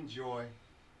people enjoy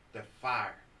the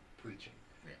fire preaching.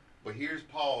 Yeah. But here's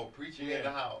Paul preaching in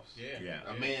the house. Yeah.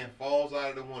 A man falls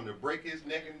out of the window, break his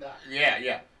neck and die.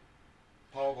 Yeah.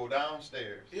 Paul go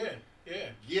downstairs. Yeah.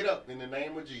 Get up in the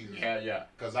name of Jesus. Yeah.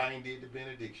 Because I ain't did the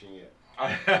benediction yet.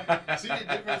 See the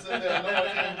difference in the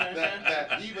anointing?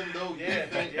 That even though you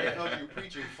think because you're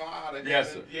preaching fire to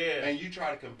heaven, and you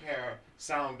try to compare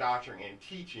sound doctrine and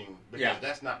teaching, because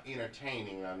that's not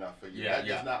entertaining enough for you. That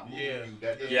does not move you.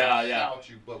 That does not shout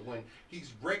you. But when he's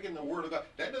breaking the word of God,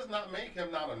 that does not make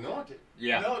him not anointed.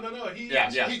 Yeah. No. He's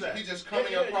just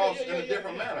coming across in a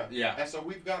different manner. Yeah. And so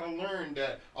we've got to learn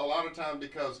that a lot of times,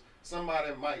 because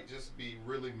somebody might just be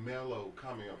really mellow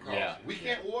coming across. Yeah. We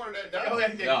can't water that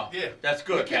down. That's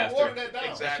good, we can't Pastor. water that down.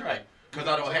 Exactly. That's right. Because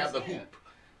I don't have the hoop.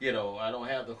 I don't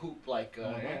have the hoop like,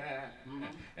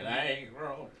 and I ain't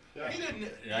grown. Yeah. He didn't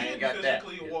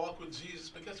physically walk with Jesus,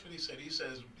 but that's what he said. He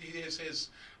says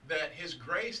that his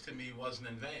grace to me wasn't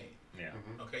in vain. Yeah.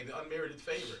 Okay, the unmerited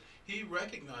favor. He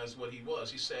recognized what he was.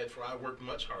 He said, "For I worked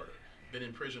much harder, been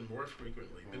in prison more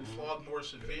frequently, been flogged more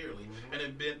severely, and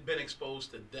have been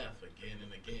exposed to death again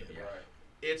and again." Right.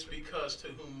 It's because to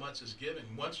whom much is given.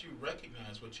 Once you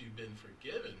recognize what you've been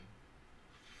forgiven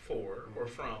for or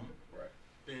from,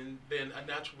 then a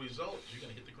natural result, you're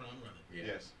going to hit the ground running.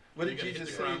 Yes. What did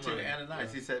Jesus say to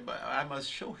Ananias? He said, "But I must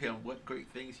show him what great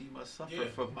things he must suffer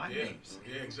for my name's."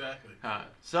 Yeah, exactly.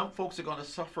 Some folks are going to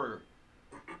suffer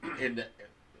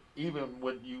even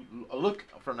when you look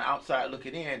from the outside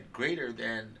looking in, greater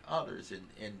than others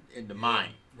in the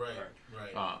mind. Right.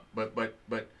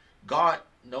 But God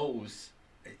knows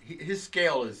His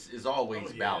scale is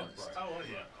always balanced.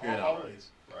 Always.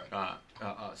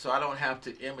 So I don't have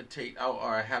to imitate or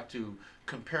I have to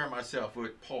compare myself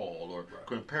with Paul or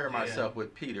compare myself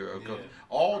with Peter.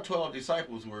 All 12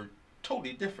 disciples were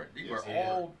totally different. They Yes, were they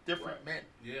all were. different Right. men.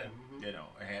 Yeah. Mhm. You know,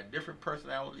 and had different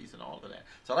personalities and all of that.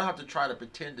 So I don't have to try to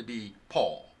pretend to be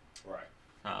Paul. Right.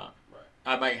 Uh, Right.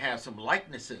 I might have some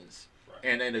likenesses Right.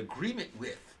 and an agreement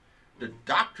with the Mhm.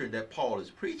 doctrine that Paul is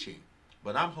preaching,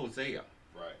 but I'm Hosea.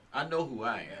 Right. I know who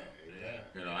I am. Amen.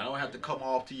 You know, I don't have to come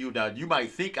off to you now. You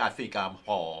might think I think I'm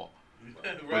Paul,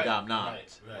 Right. but I'm not.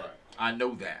 Right. Right. Right. I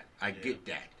know that. I Yeah. get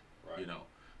that. Right. You know,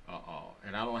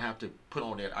 and I don't have to put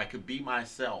on that. I could be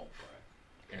myself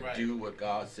Right. and Right. do what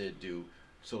God said do.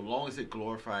 So long as it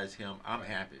glorifies Him, I'm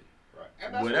happy. Right.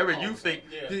 And that's Whatever what you Paul's think,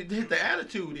 saying. Yeah. the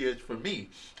attitude is for me.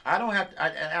 I don't have to.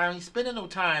 I ain't spending no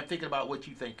time thinking about what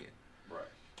you thinking. Right.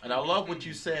 And I love what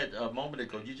you said a moment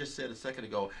ago. You just said a second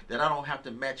ago that I don't have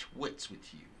to match wits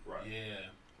with you Right. Yeah.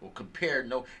 or compare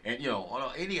and on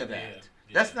any of that. Yeah.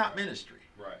 That's Yeah. not ministry.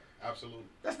 Right. Absolutely.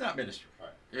 That's not ministry.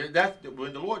 Right. That's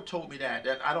when the Lord told me that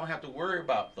I don't have to worry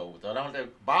about those. I don't have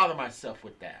to bother myself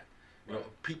with that. You know,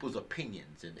 Right. people's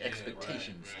opinions and Yeah,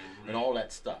 expectations right. and all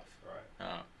that stuff.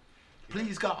 Right.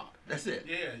 Please God. That's it.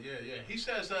 Yeah. He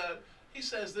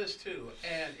says this too,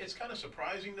 and it's kind of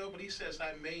surprising though. But he says,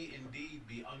 "I may indeed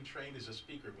be untrained as a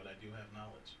speaker, but I do have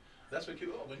knowledge." That's what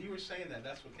when you were saying that.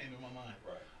 That's what came to my mind.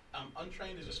 Right. I'm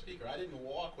untrained as a speaker. I didn't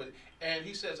walk with, and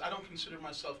he says, I don't consider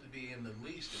myself to be in the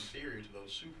least inferior to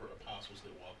those super apostles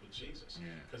that walk with Jesus, Yeah.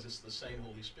 because it's the same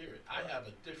Holy Spirit. I have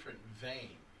a different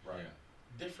vein. Right.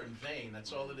 Different vein.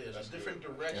 That's all it is. That's a different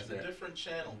good. direction, That's a it. different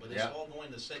channel, but it's Yeah. all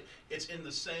going the same. It's in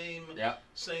the same Yeah.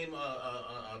 same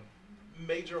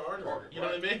major artery. Right. You know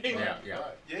what I mean? Yeah. Yeah.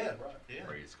 Right. Yeah. Right. Yeah.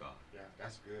 Praise God. Yeah,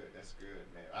 that's good. That's good,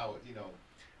 man.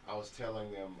 I was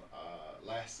telling them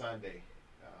last Sunday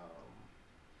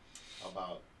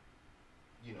about,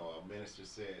 a minister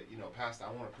said, Pastor,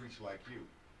 I want to preach like you.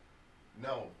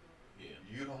 No, Yeah.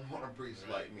 you don't want to preach Right.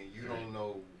 like me. You Right. don't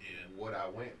know Yeah. what I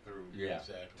went through Yeah.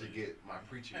 Exactly. to get my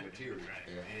preaching material. Right.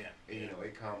 Yeah. Yeah. And,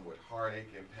 it come with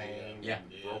heartache and pain Yeah.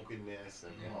 and Yeah. brokenness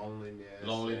and Yeah. loneliness.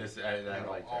 Loneliness. And, I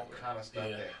like all that word. kind of stuff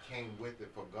Yeah. that came with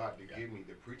it for God to Yeah. give me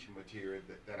the preaching material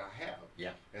that I have.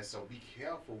 Yeah. And so be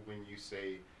careful when you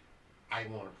say, I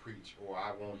want to preach or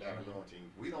I want that Mhm.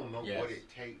 anointing. We don't know Yes. what it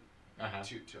takes Uh-huh.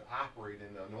 to operate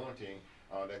in the anointing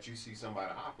that you see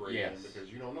somebody operate in, Yes.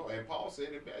 because you don't know. And Paul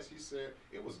said it best. He said,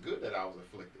 it was good that I was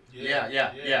afflicted, Yeah.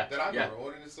 that I know Yeah. the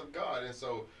ordinance of God. And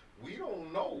so we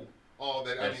don't know all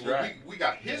that. That's I mean, right. we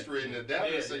got history in the devil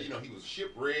Yeah. that said, he was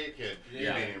shipwrecked and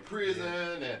Yeah. been in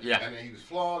prison and Yeah. and then he was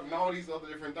flogged and all these other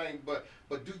different things. But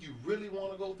do you really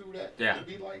want to go through that? Yeah. To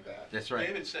be like that? That's right.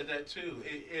 David said that too.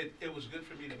 It was good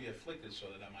for me to be afflicted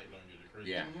so that I might learn your decree.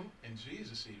 Yeah. Mhm. And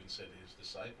Jesus even said to his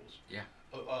disciples, Yeah.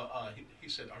 he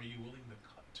said, "Are you willing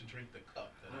to drink the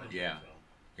cup that I drink Yeah. from?"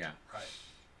 Yeah. Right.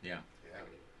 Yeah.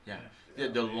 Yeah.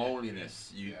 The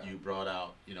loneliness you Yeah. brought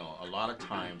out, a lot of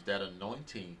times that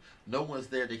anointing, no one's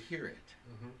there to hear it.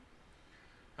 Mhm.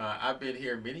 I've been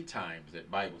here many times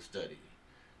at Bible study,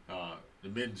 the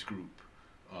men's group,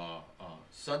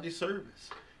 Sunday service,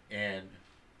 and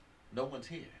no one's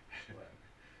here Right.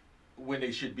 when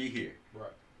they should be here.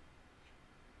 Right.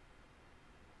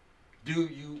 Do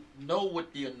you know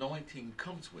what the anointing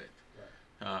comes with,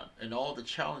 Right. and all the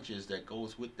challenges that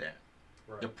goes with that,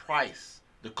 Right. the price,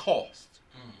 the cost?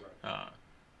 Right.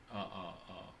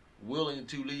 Willing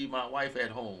to leave my wife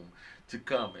at home to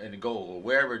come and go or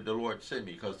wherever the Lord sent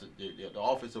me, because the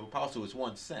office of apostle is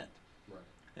 1 cent. Right.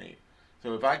 Hey,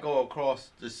 so if I go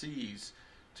across the seas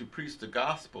to preach the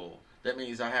gospel, that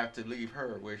means I have to leave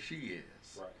her where she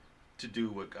is Right. to do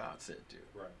what God said do.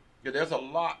 Right. Yeah, there's a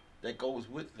lot that goes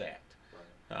with that,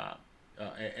 Right.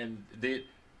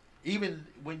 even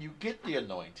when you get the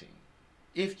anointing,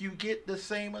 if you get the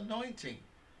same anointing,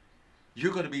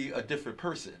 you're going to be a different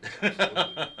person.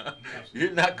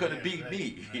 You're not going to Yeah, be right,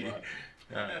 me. right.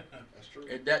 Uh, That's true.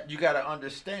 and that you got to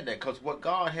understand that, because what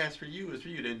God has for you is for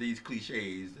you. Then these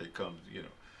cliches that comes,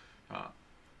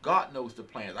 God knows the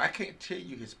plans. I can't tell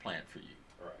you His plan for you.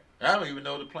 Right. I don't even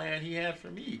know the plan He had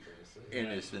for me That's it. in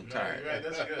its entirety. Right.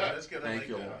 That's good. That's good. I Thank like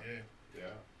you, that. Lord. Yeah. Yeah,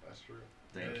 that's true.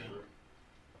 Thank That's you. true.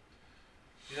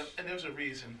 Yep, and there's a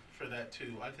reason for that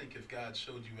too. I think if God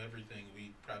showed you everything,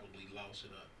 we'd probably louse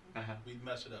it up. Uh-huh. We'd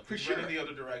mess it up. For We'd sure. run in the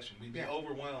other direction. We'd be Yeah.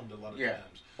 overwhelmed a lot of Yeah.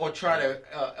 times. Or try to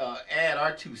add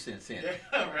our 2 cents in.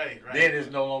 Yeah, right. Then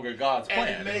it's no longer God's plan.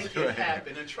 And make it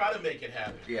happen, and try to make it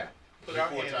happen. Yeah. Put our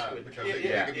Before hands time, to it. because Yeah, it,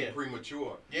 yeah, it can yeah. be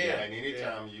premature. Yeah, And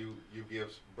anytime yeah. you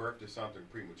give birth to something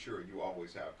premature, you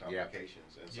always have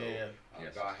complications. And so Yeah.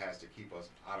 Yes. God has to keep us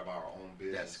out of our own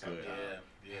business. That's good. sometimes.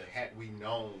 Yeah, yeah. Had we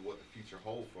known what the future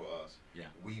holds for us, Yeah.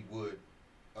 we would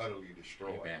utterly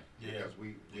destroy. Amen. Yeah. Because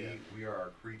Yeah. we are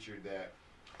a creature that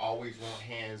always want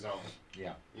hands on.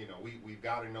 Yeah. You know, we've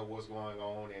got to know what's going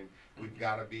on, and we've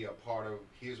got to be a part of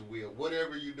His will.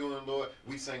 Whatever you're doing, Lord,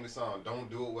 we sing the song, don't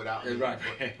do it without me. Right.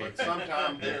 But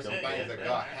sometimes there's some things that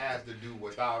God has to do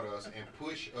without us and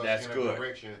push us That's in a good.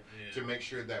 direction Yeah. to make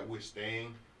sure that we're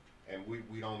staying and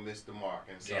we don't miss the mark.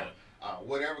 And so, Yeah.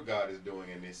 whatever God is doing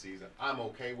in this season, I'm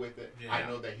okay with it. Yeah. I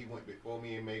know that He went before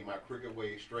me and made my crooked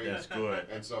way straight. That's good.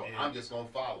 And so Yeah. I'm just going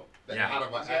to follow. That's Yeah. out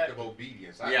of an act of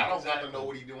obedience. I Yeah. don't have to Exactly. know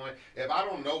what He's doing. If I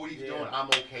don't know what He's Yeah. doing, I'm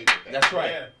okay with that. That's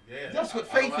right. Yeah. Yeah. That's what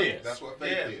I don't faith have- is. That's what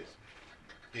faith Yeah. is.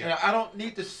 And Yeah. I don't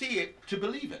need to see it to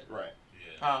believe it. Right.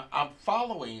 Yeah. I'm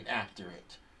following after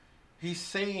it. He's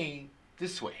saying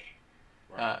this way.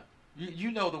 Right.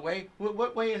 You know the way.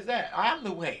 What way is that? I'm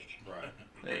the way. Right.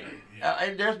 Hey, Yeah.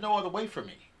 and there's no other way for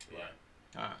me.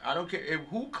 Right. I don't care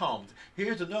who comes.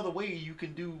 Here's another way you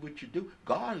can do what you do.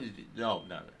 God is no.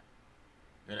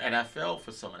 And I fell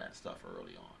for some of that stuff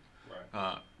early on.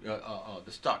 Right.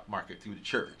 The stock market through the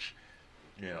church,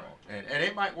 you know, Right. and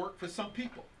it might work for some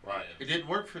people. Right. It didn't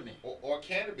work for me. Or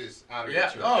cannabis out of Yeah.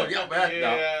 the church. Oh yeah. But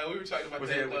Yeah, we were talking about Was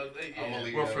that. it- the other day, I'm gonna yeah.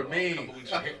 leave well, that for alone. me, Couple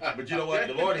weeks ago. but you know what?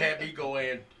 The Lord had me go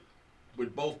in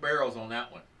with both barrels on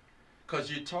that one,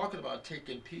 because you're talking about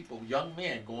taking people, young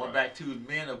men, going Right. back to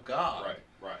men of God. Right.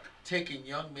 Right. Taking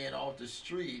young men off the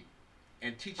street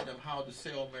and teaching them how to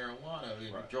sell marijuana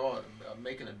and Right.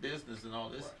 making a business and all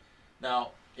this. Right.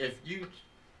 Now, if you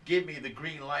give me the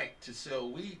green light to sell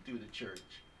weed through the church,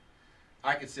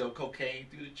 I can sell cocaine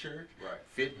through the church, Right.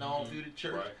 fentanyl Mhm. through the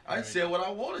church. Right. I can Right. sell what I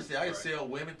want to sell. I can Right. sell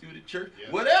women through the church, Yeah.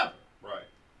 whatever. Right.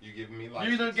 You giving me You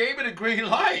license. done gave me the green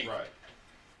light. Right.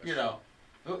 You know,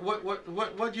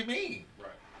 what do you mean?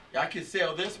 Right. I can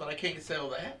sell this, but I can't sell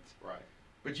that. Right.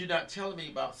 But you're not telling me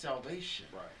about salvation.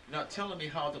 Right. You're not telling me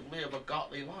how to live a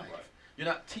godly life. Right. You're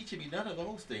not teaching me none of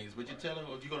those things, but you're Right. telling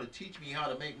me you're going to teach me how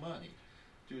to make money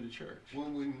through the church.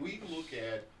 When we look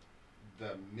at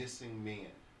the missing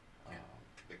men,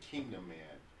 the kingdom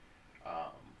men,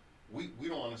 we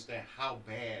don't understand how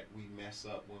bad we mess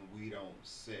up when we don't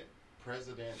set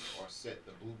precedent or set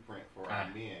the blueprint for our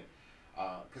men,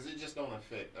 because it just don't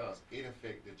affect us. It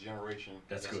affects the generation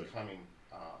That's good. coming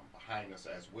behind us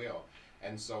as well.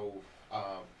 And so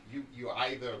you're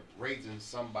either raising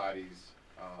somebody's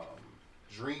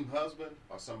dream husband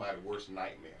or somebody's worst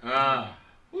nightmare.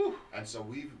 Whew. And so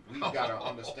we've got to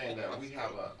understand that we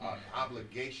have an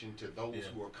obligation to those Yeah.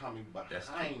 who are coming That's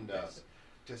behind true. us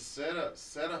to set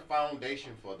a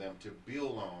foundation for them to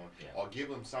build on, Yeah. or give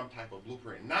them some type of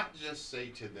blueprint. Not just say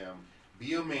to them,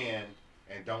 be a man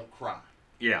and don't cry.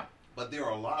 Yeah. But there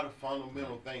are a lot of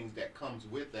fundamental things that comes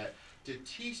with that to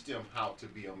teach them how to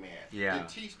be a man, Yeah. to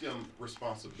teach them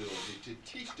responsibility, to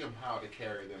teach them how to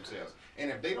carry themselves. And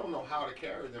if they don't know how to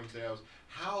carry themselves,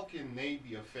 how can they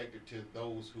be effective to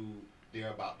those who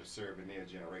they're about to serve in their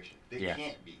generation? They Yeah.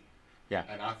 can't be. Yeah.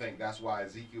 And I think that's why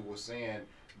Ezekiel was saying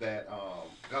that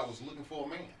God was looking for a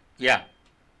man. Yeah.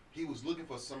 He was looking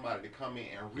for somebody to come in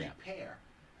and Yeah. repair.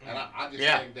 And I just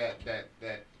Yeah. think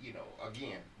that you know,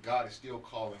 again, God is still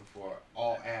calling for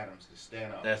all Adams to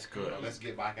stand up. That's good. You know, let's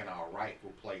get back in our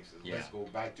rightful places. Yeah. Let's go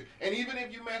back to, and even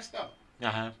if you messed up,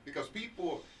 Uh-huh. because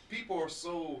people are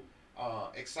so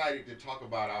excited to talk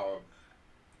about our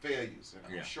failures and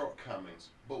our Yeah. shortcomings.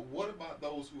 But what about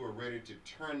those who are ready to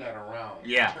turn that around?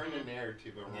 Yeah. Turn the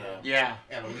narrative around. Yeah.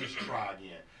 And at least try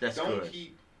again. That's Don't good.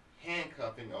 keep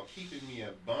handcuffing or keeping me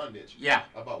in bondage Yeah.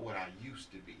 about what I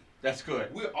used to be. That's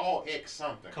good. We're all ex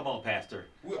something. Come on, Pastor.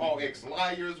 We're all ex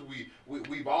liars.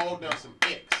 We've all done some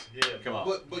ex. Yeah. Come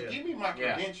on. But Yeah. give me my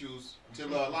Yeah. credentials to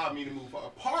allow me to move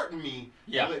forward. Pardon me.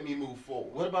 Yeah. And let me move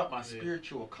forward. What about my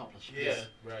spiritual accomplishments? Yeah.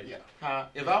 Right. Yeah.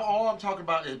 If all I'm talking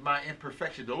about is my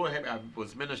imperfection, the Lord had me, I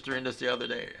was ministering this the other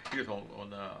day. Here's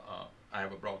on I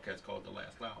have a broadcast called The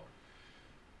Last Hour.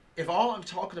 If all I'm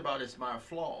talking about is my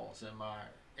flaws and my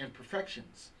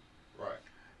imperfections, Right.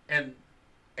 and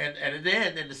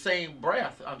then in the same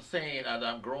breath I'm saying that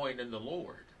I'm growing in the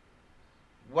Lord,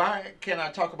 why can't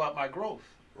I talk about my growth,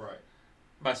 Right.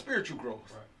 my spiritual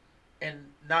growth, Right.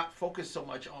 and not focus so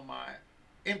much on my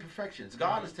imperfections?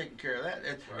 God is taking care of that.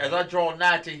 Right. As I draw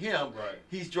nigh to Him, Right.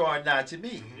 He's drawing nigh to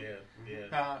me. Yeah. Yeah.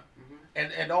 Mm-hmm.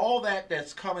 And all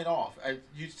that's coming off.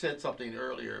 You said something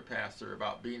earlier, Pastor,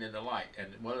 about being in the light.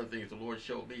 And one of the things the Lord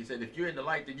showed me, He said, if you're in the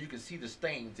light, then you can see the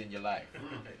stains in your life.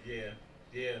 Yeah.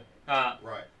 Yeah.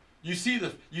 Right. You see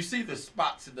the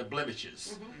spots and the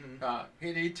blemishes. Mhm.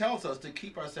 And He tells us to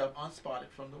keep ourselves unspotted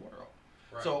from the world.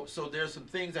 Right. So there's some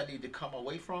things I need to come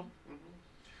away from. Mhm.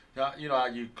 You know how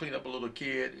you clean up a little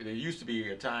kid? There used to be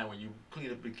a time when you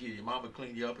clean up a kid, your mama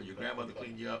cleaned you up or your grandmother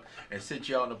cleaned you up and sit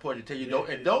you out on the porch and tell you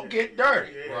don't get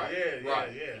dirty.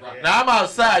 Right. Now I'm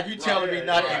outside, you telling me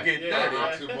not to get dirty.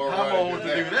 I'm I'm old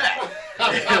to do that.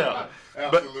 You know?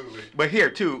 Absolutely. But here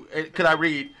too, could I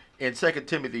read in 2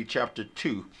 Timothy chapter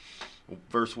 2,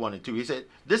 verse 1 and 2? He said,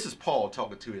 this is Paul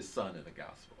talking to his son in the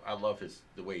gospel. I love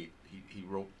the way he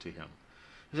wrote to him.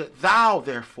 He said, thou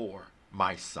therefore,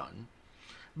 my son,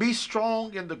 be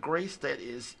strong in the grace that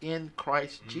is in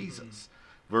Christ Jesus.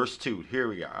 Verse 2, here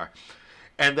we are.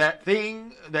 And that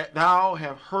thing that thou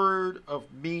have heard of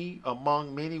me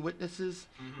among many witnesses,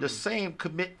 the same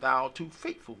commit thou to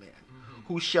faithful men,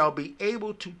 who shall be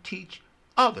able to teach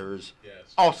others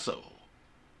also.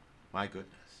 My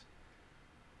goodness.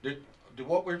 Do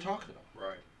what we're talking about.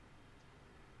 Right.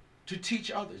 To teach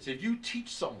others. If you teach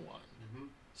someone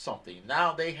something,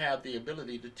 now they have the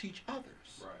ability to teach others.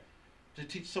 Right. To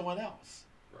teach someone else.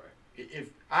 Right. If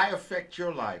I affect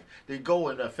your life, then go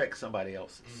and affect somebody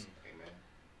else's. Amen.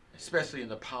 Especially in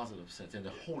the positive sense, in the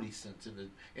holy sense,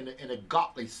 in the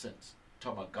godly sense.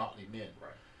 Talking about godly men.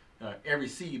 Right. Every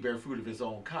seed bear fruit of his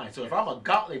own kind. So if I'm a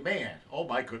godly man, oh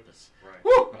my goodness. Right.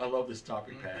 Woo, I love this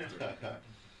topic, Pastor.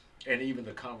 And even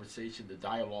the conversation, the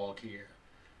dialogue here,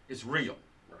 it's real.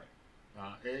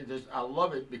 Right. I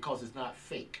love it because it's not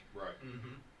fake. Right.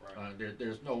 Right.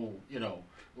 There's no,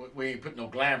 we ain't put no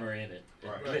glamour in it.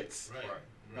 Right. Glitz.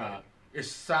 Right.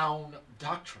 It's sound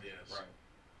doctrine. Yes. Right.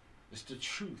 It's the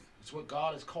truth. It's what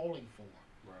God is calling for.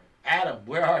 Right. Adam,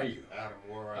 where are you? Adam,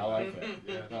 where are I you? like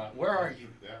that. Yeah. Where are you?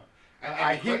 Yeah.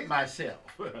 I hit myself.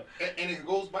 And it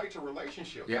goes back to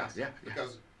relationship. Yeah.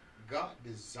 Because God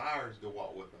desires to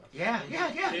walk with us. Yeah.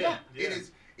 It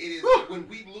is Woo. when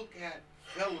we look at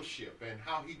fellowship and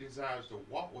how he desires to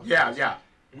walk with us. Yeah.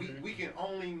 We can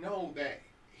only know that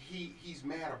he's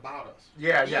mad about us.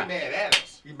 Yeah. He's mad at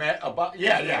us. You mad about?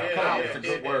 Yeah. Come on, it's a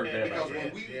good word there. Because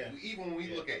Right when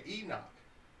we look at Enoch,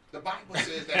 the Bible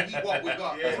says that he walked with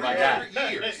God That's my guy.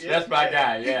 300 years. That's my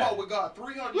guy. He Yeah. walked with God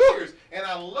 300 years, and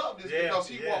I love this because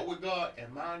he walked with God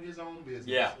and minded his own business.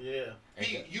 Yeah.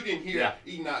 You didn't hear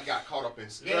Enoch got caught up in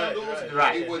scandals.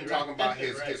 Right. He wasn't talking about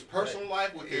his personal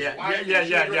life with his wife and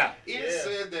Yeah. children. It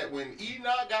said that when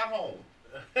Enoch got home,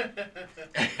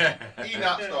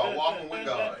 Enoch started walking with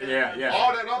God. Yeah.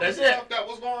 All that other That's stuff it. that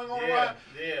was going on around,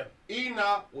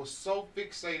 Enoch was so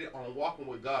fixated on walking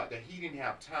with God that he didn't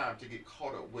have time to get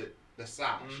caught up with the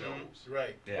side shows.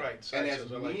 Right. And as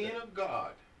men of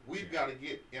God, we've got to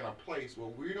get in a place where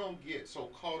we don't get so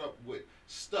caught up with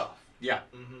stuff. Yeah.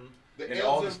 The And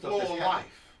all ebbs the and stuff flow that's of life.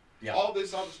 happening. Yeah. All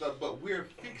this other stuff, but we're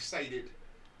fixated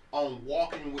on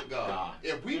walking with God.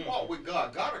 If we walk with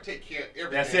God, God will take care of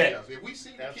everything That's it. else. If we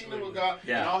see the kingdom of God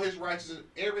and all his righteousness,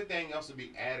 everything else will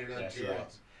be added unto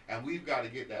us. And we've got to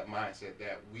get that mindset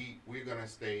that we're going to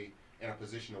stay in a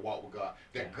position to walk with God.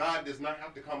 That God does not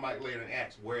have to come back later and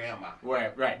ask, where am I?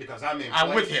 Right. Because I'm in I'm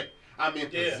place. with him. I'm in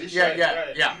position.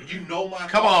 Yeah. You know my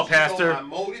Come thoughts, on, Pastor. You know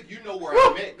my motive. You know where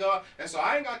I met God. And so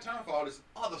I ain't got time for all this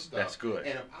other stuff. That's good.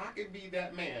 And if I could be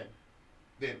that man,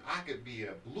 then I could be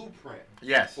a blueprint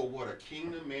for what a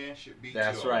kingdom man should be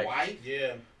to a wife,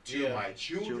 to my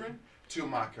children, to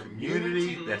my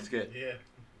community. That's good. Yeah.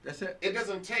 That's it. It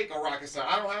doesn't take a rocket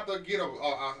science. I don't have to get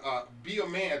be a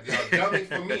man, a dummy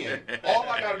for men. All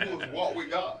I got to do is walk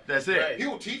with God. That's it. Right. He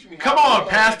will teach me. Come how on, to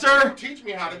Pastor. He'll teach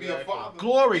me how to be a father.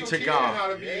 Glory He'll to teach God. me how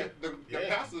to be the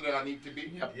pastor that I need to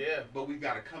be. Yeah. But we've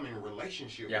got to come in a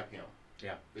relationship with him.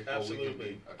 Yeah. Before Absolutely. we can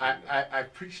be a kingdom. I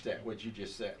preached that, what you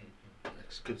just said,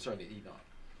 concerning Enoch.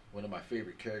 One of my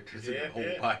favorite characters in the whole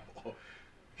Bible.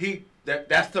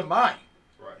 That's the mind.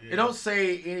 Right. It don't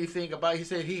say anything about. He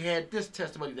said he had this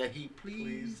testimony that he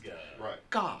pleased God. Right.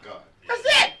 God. God. That's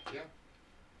it.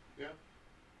 Yeah.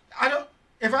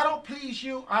 If I don't please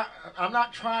you, I'm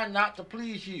not trying not to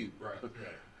please you. Right.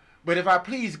 But if I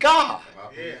please God, If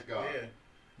I please God,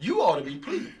 you ought to be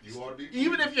pleased. you ought to be pleased.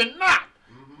 Even if you're not.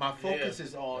 Mhm. My focus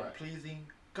is on Right. pleasing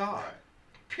God. Right.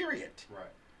 Period. Right.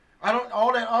 I don't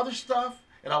all that other stuff,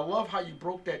 and I love how you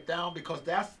broke that down because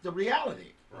that's the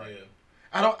reality. Right. Yeah.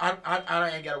 I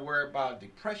ain't got to worry about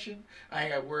depression. I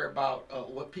ain't got to worry about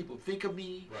what people think of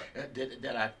me. Right. Did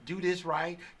I do this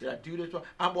right? Did I do this wrong?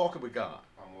 I'm walking with God.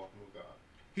 I'm walking with God.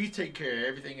 He's taking care of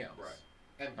everything else. Right.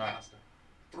 And Right. Pastor,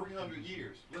 300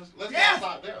 years. Let's Yeah.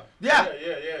 stop there.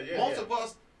 Yeah. Most of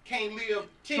us can't live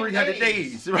 10 300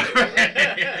 days. Right.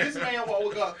 This man walked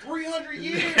with God 300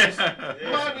 years,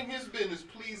 minding his business,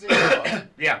 pleasing God.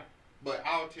 Yeah. But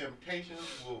our temptations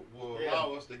will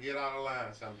allow us to get out of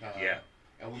line sometimes. Yeah.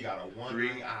 And we got a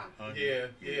wandering eye. Yeah.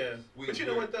 We- But you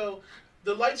know what though?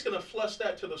 the light's going to flush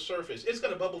that to the surface. It's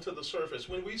going to bubble to the surface.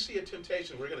 When we see a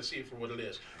temptation, we're going to see it for what it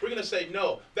is. We're going to say,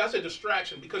 no, that's a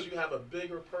distraction because you have a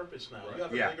bigger purpose now. Right. You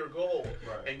have a Yeah. bigger goal.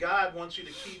 Right. And God wants you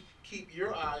to keep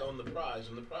your eye on the prize,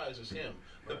 and the prize is Him.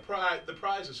 The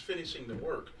prize is finishing the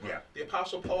work. Yeah. The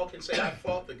Apostle Paul can say, I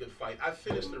fought the good fight. I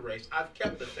finished the race. I've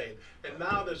kept the faith. And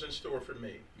now there's in store for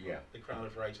me Yeah. the crown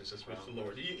of righteousness with the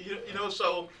Lord. You know,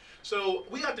 so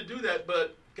we have to do that,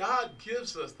 but God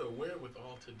gives us the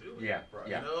wherewithal to do it. Yeah. Right.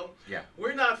 Yeah. You know? Yeah.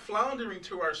 We're not floundering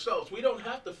to ourselves. We don't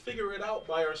have to figure it out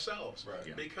by ourselves. Right.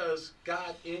 Yeah. Because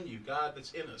God in you, God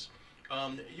that's in us.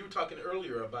 You were talking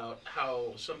earlier about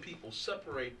how some people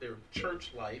separate their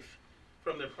church life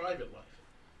from their private life.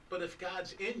 But if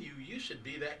God's in you, you should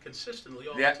be that consistently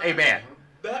all the time. Amen.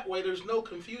 That way, there's no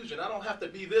confusion. I don't have to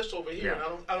be this over here,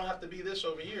 Yeah. and I don't have to be this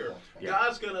over here. Yeah.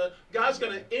 God's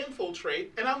gonna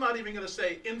infiltrate, and I'm not even gonna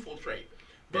say infiltrate,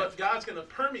 but God's gonna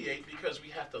permeate because we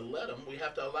have to let Him. We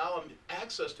have to allow Him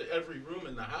access to every room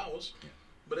in the house. Yeah.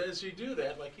 But as you do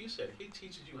that, like you said, He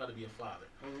teaches you how to be a father.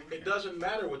 Mhm. It doesn't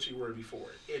matter what you were before.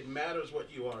 It matters what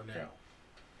you are now.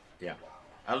 Yeah.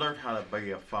 I learned how to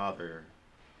be a father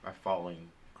by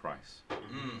following Christ.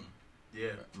 Mm.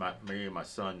 Yeah. Me and my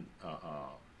son,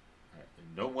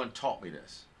 no one taught me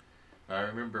this. I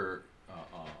remember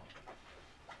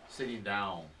sitting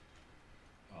down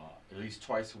at least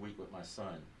twice a week with my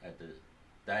son at the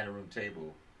dining room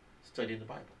table studying the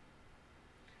Bible.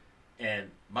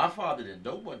 And my father didn't,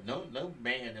 no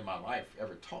man in my life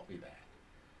ever taught me that.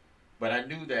 But I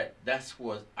knew that that's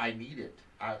what I needed.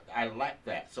 I lacked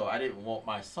that, so I didn't want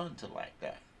my son to lack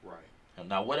that. Right. And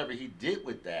now whatever he did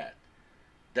with that,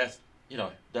 that's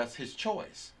his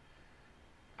choice.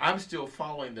 I'm still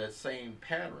following that same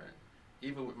pattern,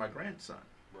 even with my grandson.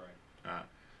 Right.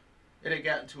 It had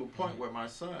gotten to a point where my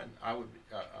son, I would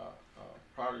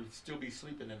probably still be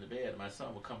sleeping in the bed, and my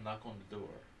son would come knock on the door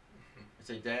and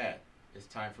say, "Dad, it's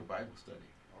time for Bible study."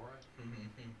 All right.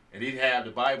 Mm-hmm. And he'd have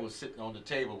the Bible sitting on the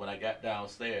table when I got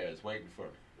downstairs waiting for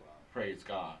me. Wow. Praise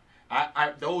God.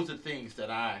 I those are things that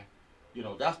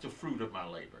that's the fruit of my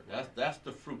labor. That's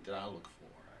the fruit that I look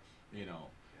for. You know,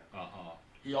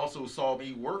 he also saw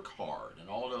me work hard and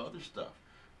all the other stuff.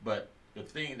 But the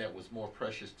thing that was more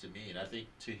precious to me, and I think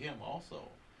to him also,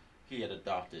 he had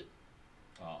adopted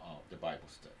the Bible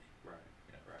study. Right.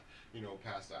 Yeah. Right. You know,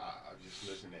 Pastor, I just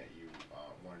listening at you.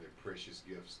 One of the precious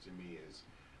gifts to me is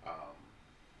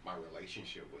my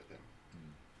relationship with Him.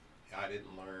 I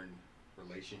didn't learn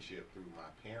relationship through my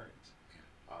parents.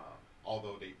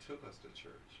 Although they took us to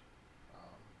church,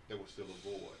 there was still a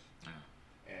void.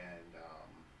 And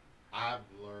I've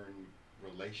learned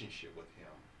relationship with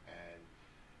Him, and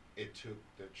it took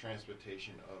the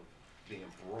transportation of being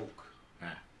broke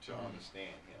to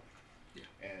understand Him.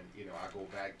 Yeah. And I go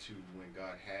back to when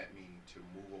God had me to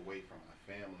move away from my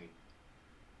family,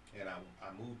 and I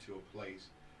moved to a place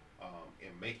in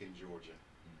Macon, Georgia,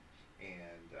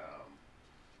 and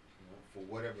for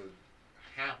whatever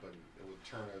happened, it was a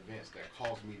turn of events that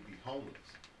caused me to be homeless.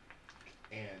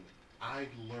 And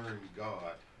I've learned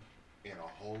God in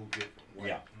a whole different way.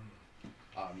 Yeah.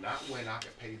 Not when I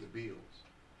could pay the bills,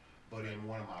 but in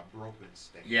one of my broken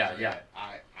states. Yeah, yeah.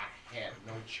 I had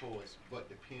no choice but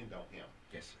depend on Him.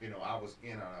 Yes. I was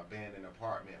in an abandoned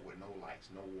apartment with no lights,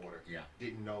 no water. Yeah.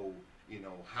 Didn't know,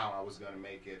 how I was going to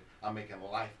make it. I'm making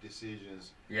life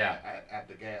decisions Yeah. at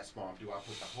the gas pump. Do I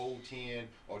put the whole 10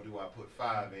 or do I put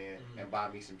 5 in and buy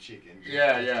me some chicken just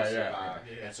to survive?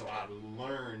 Yeah. And so I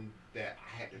learned that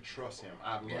I had to trust Him.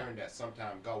 I learned that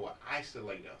sometimes God will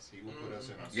isolate us. He will put us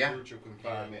in a spiritual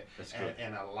confinement That's good.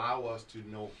 and allow us to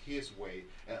know His way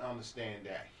and understand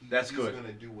that He's good. going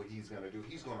to do what He's going to do.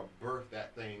 He's going to birth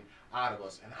that thing out of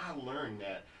us. And I learned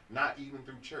that not even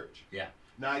through church. Yeah.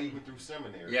 Not even through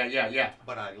seminary. Yeah.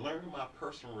 But I learned my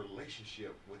personal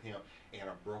relationship with Him in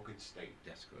a broken state.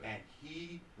 That's good. And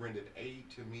He rendered aid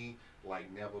to me like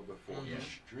never before. Mhm. He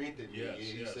strengthened me. Yes, And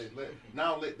He yes. said,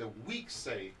 now let the weak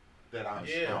say that I'm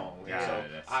Yeah. strong. And Yeah,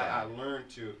 so that's I learned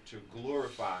to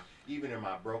glorify even in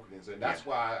my brokenness. And that's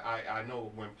why I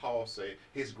know when Paul said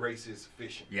His grace is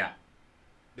sufficient. Yeah.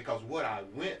 Because what I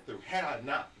went through, had I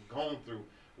not gone through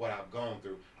what I've gone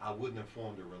through, I wouldn't have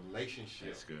formed a relationship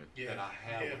That's good. that I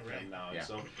have with Him now. Yeah. And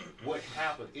so what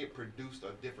happened, it produced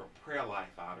a different prayer life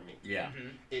out of me. Yeah. Mm-hmm.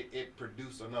 It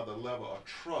produced another level of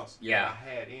trust Yeah. that I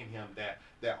had in Him, that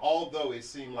although it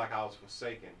seemed like I was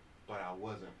forsaken, but I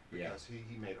wasn't, Yeah. because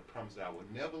he made a promise that I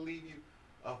would never leave you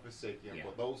or forsake you. Yeah.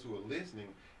 For those who are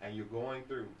listening and you're going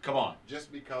through, Come on.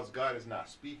 just because God is not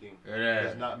speaking Yeah.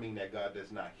 does not mean that God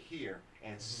does not hear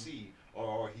and see,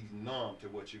 or He's numb to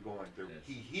what you're going through. Yes.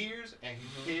 He hears and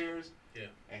He cares, Yeah.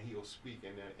 and He'll speak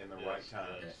in the Yes, right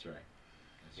time. yes. That's right.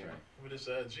 That's You know. right. What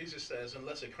is Jesus says,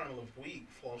 unless a kernel of wheat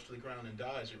falls to the ground and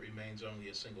dies, it remains only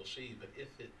a single seed. But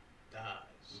if it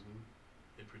dies, Mhm.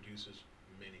 it produces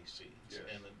many seeds. Yes.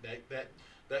 And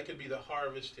that could be the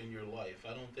harvest in your life.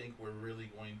 I don't think we're really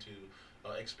going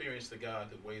to experience the God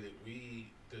the way that we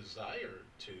desire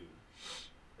to,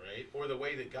 right? Or the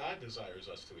way that God desires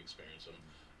us to experience Him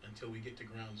until we get to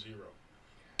ground zero.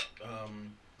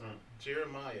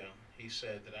 Jeremiah, he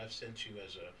said that I've sent you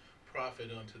as a prophet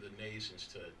unto the nations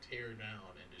to tear down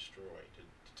and destroy,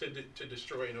 to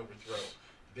destroy and overthrow,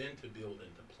 then to build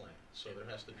and to plant. So there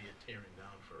has to be a tearing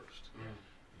down first.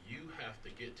 You have to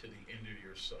get to the end of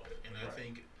yourself. And I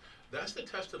think that's the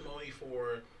testimony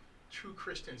for true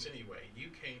Christians anyway. You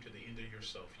came to the end of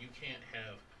yourself. You can't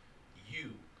have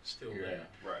you still there.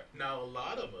 Right. Now, a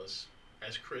lot of us,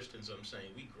 as Christians, I'm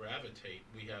saying, we gravitate.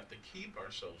 We have to keep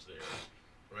ourselves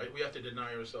there, right? We have to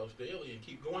deny ourselves daily and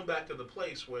keep going back to the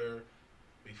place where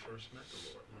we first met the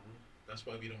Lord. Mhm. That's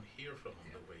why we don't hear from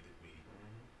Him the way that we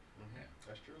Mhm.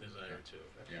 That's true. desire to.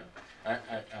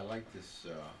 Yeah, I like this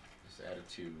this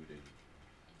attitude, and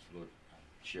Lord,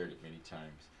 I've shared it many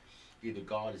times. Either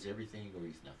God is everything or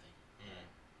He's nothing.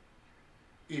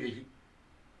 Either He,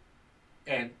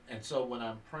 and so when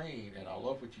I'm praying, and I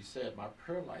love what you said, my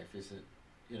prayer life isn't,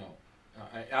 you know,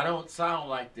 I don't sound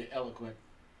like the eloquent,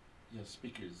 you know,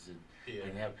 speakers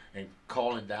and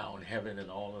calling down heaven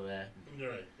and all of that.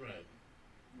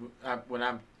 Right.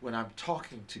 When I'm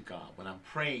talking to God, when I'm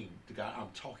praying to God, I'm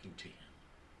talking to Him.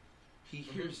 He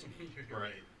hears me.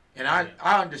 Right. And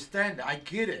I understand it. I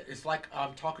get it. It's like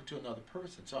I'm talking to another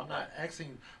person. So I'm not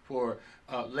asking for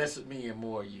less of me and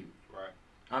more of you. Right.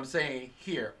 I'm saying,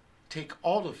 here, take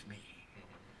all of me.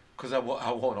 Because I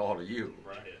want all of you.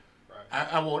 Right.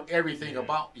 I want everything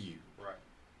about you Right.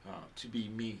 to be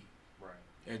me.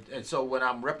 Right. And so when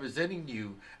I'm representing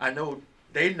you, I know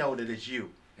they know that it's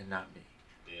you and not me.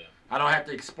 Yeah. I don't have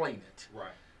to explain it.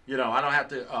 Right. You know, I don't have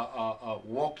to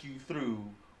walk you through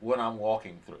what I'm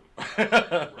walking through.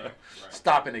 Right.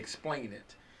 Stop and explain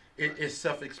it. It's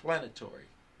self-explanatory.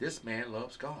 This man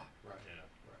loves God. Right. Yeah.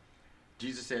 Right.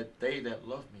 Jesus said, they that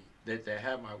love me, that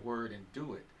have my word and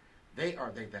do it, they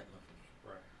are they that love me.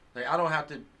 Right. Like, I don't have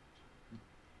to,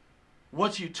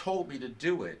 once you told me to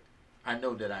do it, I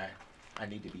know that I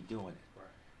need to be doing it.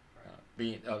 Right. Right.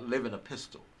 Being a living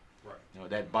epistle. Right. You know,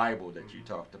 that Bible that you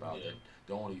talked about, Yeah. that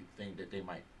the only thing that they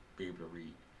might be able to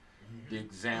read. Mm-hmm. The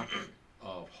example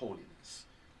of holiness.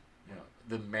 You know,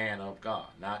 the man of God.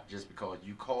 Not just because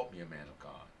you called me a man of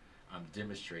God. I'm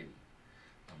demonstrating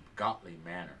a godly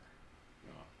manner.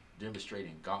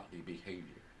 Demonstrating godly behavior.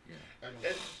 You know.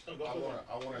 And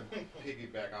I want to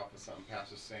piggyback off of something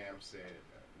Pastor Sam said.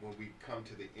 When we come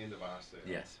to the end of ourselves,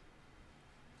 Yes.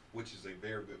 which is a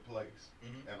very good place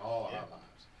Mhm. in all Yeah. our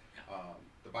lives.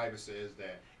 The Bible says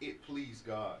that it pleased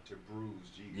God to bruise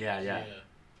Jesus. Yeah.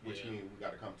 Which means we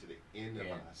got to come to the end of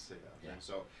Yeah. ourselves. Yeah. And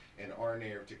so, in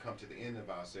ordinary, to come to the end of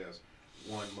ourselves,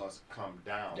 one must come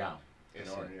down. In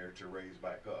That's it. ordinary to raise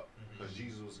back up. Mhm. Because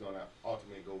Jesus was going to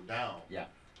ultimately go down. Yeah.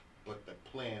 But the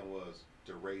plan was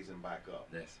to raise him back up.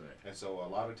 That's right. And so, a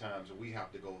lot of times, we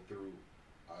have to go through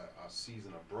a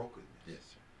season of brokenness. Yes,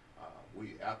 sir.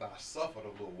 After I suffered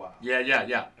a little while.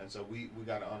 Yeah. And so we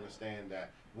got to understand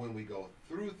that when we go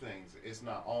through things, it's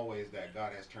not always that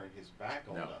God has turned his back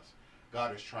on No. us.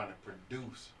 God is trying to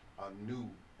produce a new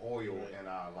oil in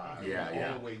our lives. Yeah, The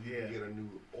yeah. only way you can get a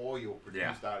new oil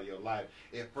produced out of your life,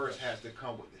 it first has to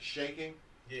come with the shaking,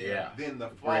 Yeah. then the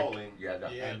Break. falling, Yeah.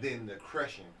 and then the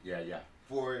crushing Yeah.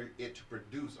 for it to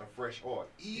produce a fresh oil.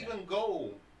 Even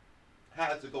gold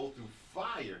has to go through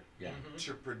fire Yeah.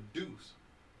 to produce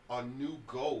a new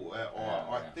goal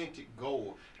or authentic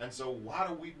goal. And so why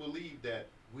do we believe that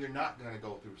we're not going to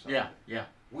go through something? Yeah.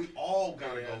 We all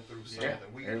got to go through something. Yeah.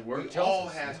 And We word tells all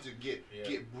us, has to get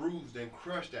bruised and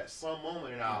crushed at some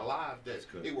moment in our life That's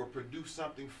that good. it will produce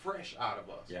something fresh out of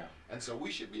us. Yeah. And so we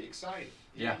should be excited.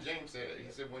 Yeah. Even James said it. He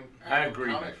said, "When I agree,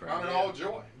 count my it, friend. count it all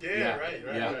joy." Yeah. Right.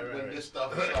 When this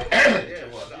stuff is Yeah.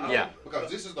 happening to us. Yeah. Because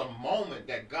this is the moment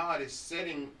that God is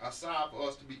setting aside for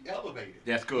us to be elevated.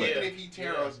 That's good. Even if he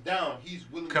tear us down, he's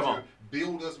willing Come to on.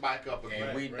 build us back up again.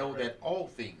 And we Right, know right. that all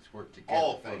things work together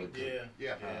All for the things. good.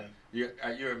 Yeah.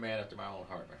 You're a man after my own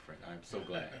heart, my friend. I'm so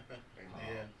glad.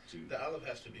 Yeah. to The olive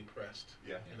has to be pressed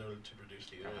Yeah. in order to produce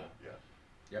the oil. Yeah.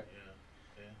 Yep. Yeah.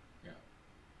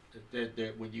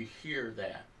 that when you hear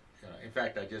that, in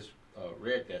fact, I just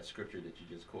read that scripture that you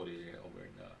just quoted over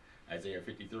in Isaiah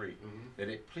 53, Mhm. that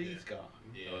it pleased God.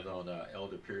 Yeah. I was on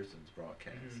Elder Pearson's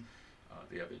broadcast Mhm.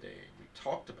 the other day, and we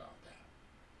talked about that.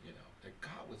 That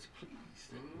God was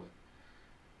pleased Mhm.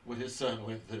 what his son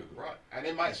went through. Right. And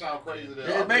it might sound crazy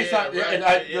to It may sound, and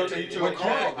I, to what a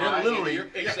carnal they're eye, literally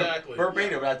Exactly.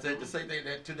 verbatim. I said the same thing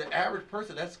that to the average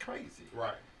person, that's crazy.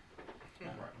 Right. Uh,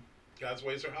 Right. God's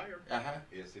ways are higher.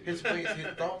 Yes, it His is. ways, his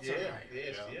thoughts Yeah, are right.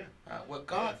 yes, Yeah. yeah. What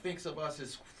God Yeah. thinks of us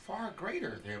is far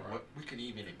greater than Right. what we can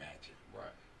even imagine.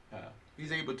 Right.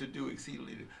 He's able to do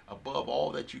exceedingly above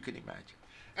all that you can imagine.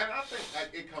 And I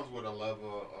think it comes with a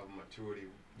level of maturity.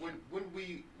 When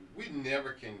we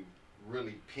never can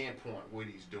really pinpoint what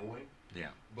he's doing. Yeah.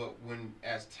 But when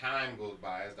as time goes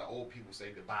by, as the old people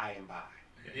say, the by and by.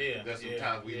 Yeah. There's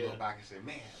sometimes we look back and say,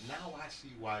 man, now I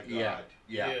see why God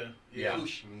Yeah.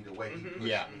 pushed me the way he pushed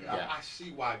Yeah. me. Yeah. I see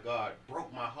why God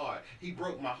broke my heart. He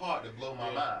broke my heart to blow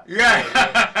my mind. Yeah.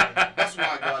 That's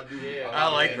why God do. Yeah. I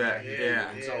like that.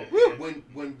 Yeah. And so Yeah.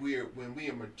 when we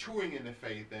are maturing in the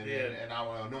faith and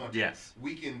our anointing, Yes.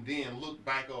 we can then look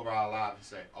back over our lives and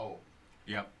say, oh,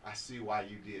 Yep. I see why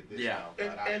you did this Yeah. now,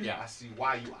 God. And- I see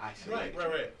why you isolated.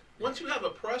 Right. Once you have a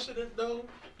precedent, though,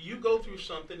 you go through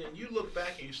something and you look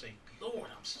back and you say, Lord,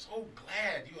 I'm so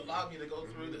glad you allowed me to go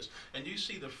through this. And you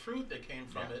see the fruit that came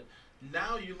from it.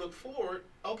 Now you look forward,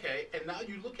 okay, and now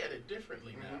you look at it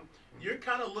differently now. Mhm. You're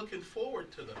kind of looking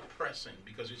forward to the pressing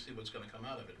because you see what's going to come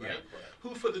out of it, right? Yeah.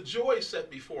 Who for the joy set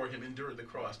before him endured the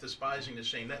cross, despising the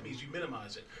shame. That means you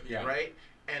minimize it, Yeah. right?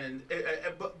 And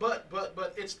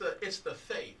but it's the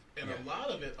faith, and Yeah. a lot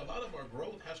of our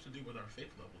growth has to do with our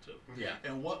faith level too, Yeah.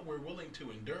 and what we're willing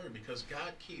to endure, because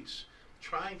God keeps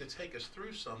trying to take us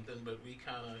through something, but we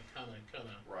kind of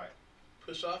Right.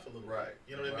 push off a little Right. bit.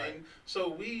 You know what I Right. mean? So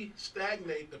we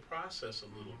stagnate the process a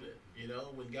little bit, you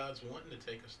know, when God's wanting to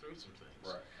take us through some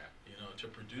things, Right. you know, to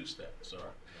produce that.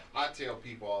 So, I tell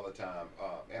people all the time,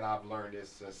 and I've learned this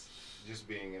since just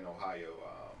being in Ohio.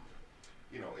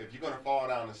 You know, if you're gonna fall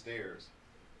down the stairs,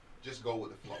 just go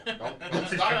with the flow. Don't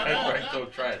stop the fall.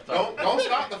 Don't try it. Don't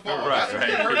stop the fall. Right, That's when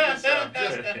you right. hurt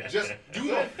yourself. Just do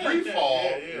the free fall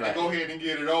Yeah. and go ahead and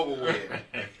get it over with.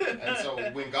 And so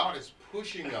when God is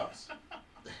pushing us,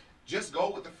 just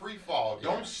go with the free fall.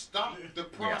 Yeah. Don't stop the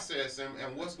process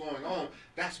and what's going on.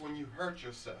 That's when you hurt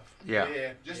yourself.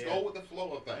 Yeah. Just go with the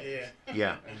flow of things. Yeah.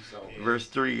 Yeah. And so Verse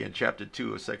 3 in chapter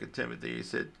 2 of 2 Timothy, he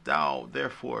said, Thou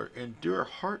therefore endure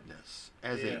hardness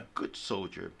as Yeah. a good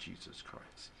soldier of Jesus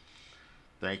Christ.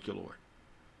 Thank you, Lord.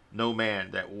 No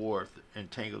man that warreth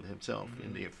entangled himself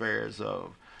in the affairs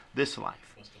of this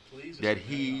life, Wants to please us that and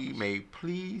he then may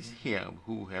please him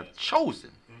who have Yes.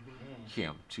 chosen us.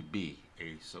 him to be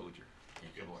a soldier.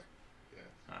 Thank you, Lord.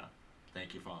 Yeah.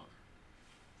 Thank you, Father.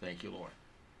 Thank you, Lord.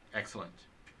 Excellent.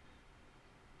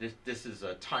 This is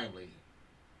a timely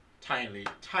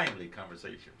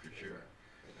conversation for sure.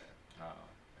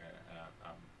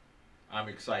 I'm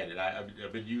excited.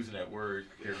 I've been using that word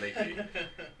here lately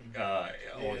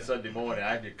on Sunday morning.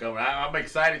 I did come. I'm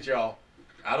excited, y'all.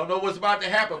 I don't know what's about to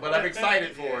happen, but I'm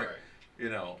excited for it. Right. You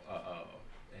know,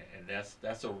 and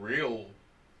that's a real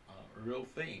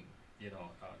thing. You know,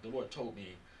 the Lord told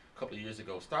me a couple of years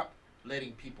ago, stop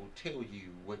letting people tell you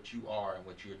what you are and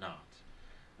what you're not,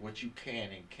 what you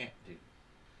can and can't do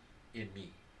in me.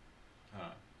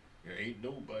 There ain't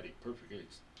nobody perfect.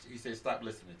 He said, stop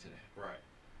listening to that. Right.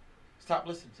 Stop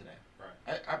listening to that.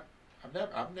 Right.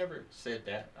 I've never said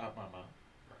that out my mouth.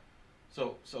 Right.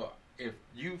 So if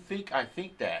you think I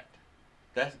think that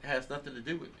has nothing to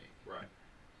do with me. Right.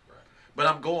 Right. But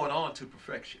I'm going on to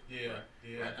perfection. Yeah. Right.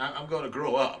 Yeah. I'm going to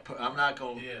grow up. I'm not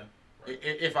going. Yeah. Right.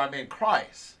 If I'm in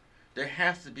Christ, there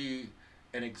has to be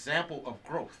an example of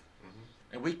growth,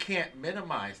 and we can't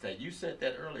minimize that. You said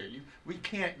that earlier. We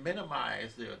can't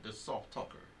minimize the soft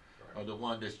talker. Or the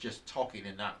one that's just talking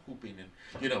and not hooping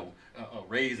and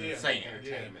raising sand.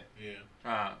 Entertainment.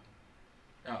 Yeah.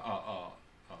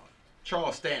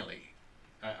 Charles Stanley,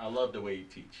 I love the way he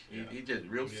teach. He just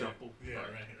real Yeah. simple. Yeah. Right.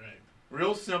 Right.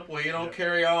 Real simple. He don't Yeah.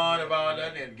 carry on Yeah. about Yeah.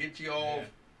 it and get you all.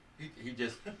 Yeah. He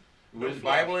just No with his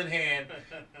fluff. Bible in hand,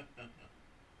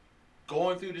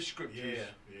 going through the scriptures,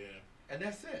 Yeah. Yeah. and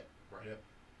that's it. Right.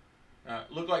 Yep.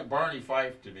 Looked like Barney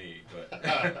Fife to me, but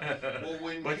Well,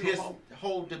 when but you his hum-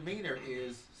 whole demeanor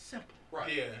is simple.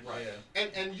 Right. Yeah. Right. Yeah.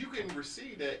 And you can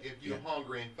receive that if you're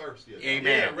hungry and thirsty enough. Amen.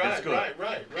 Yeah, That's right, good.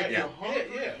 right. If Yeah. you're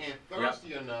hungry Yeah. and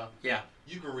thirsty enough, Yeah,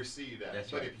 you can receive that.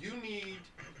 That's but right. if you need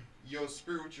your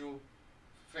spiritual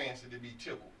fancy to be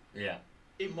tickled, yeah.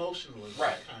 Emotional is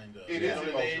Right. kind of. it you is know what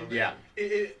I mean? emotional. Yeah.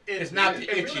 It's not the it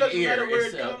really itching doesn't ear, matter where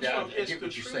it's, it comes I from. get It's what the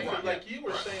you're truth, saying. like you were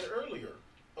Right. saying earlier.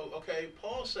 Oh, okay.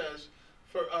 Paul says,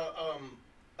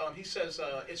 he says,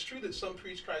 it's true that some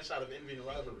preach Christ out of envy and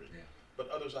rivalry, Yeah. but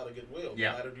others out of goodwill.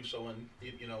 Yeah. The latter do so in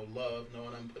love,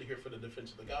 knowing I'm put here for the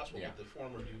defense of the gospel. Yeah. But the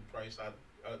former do Christ out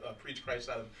preach Christ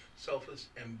out of selfish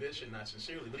ambition, not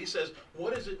sincerely. But he says,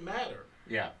 what does it matter?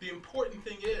 Yeah. The important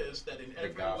thing is that in every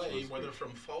gospel way, is whether preached.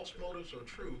 from false motives or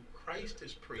true, Christ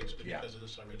is preached, and Yeah. because of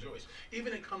this I rejoice.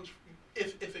 Even it comes,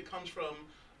 if it comes from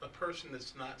a person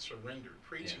that's not surrendered,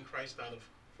 preaching Yeah. Christ out of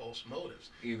false motives.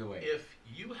 Either way. If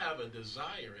you have a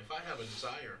desire, if I have a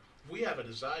desire, we have a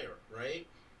desire, right,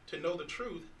 to know the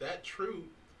truth, that truth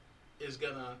is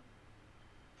going to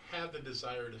have the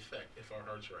desired effect if our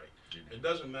heart's right. Amen. It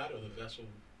doesn't matter the vessel,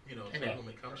 from Amen. whom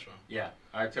it comes from. Yeah,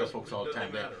 I tell Doesn't- folks all the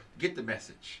time doesn't that matter. get the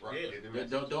message. Right. Yeah. Get the Yeah,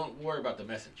 message. don't worry about the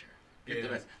messenger. Get Yeah. the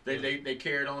message. They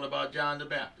carried on about John the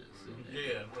Baptist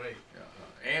Yeah, right.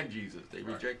 and Jesus. They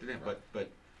Right. rejected him. Right. But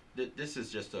this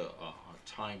is just a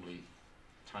timely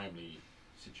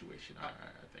situation. I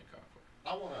think.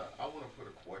 I wanna put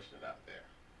a question out there.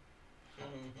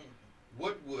 Mm-hmm.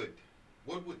 What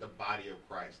would the body of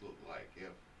Christ look like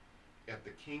if the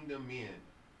kingdom men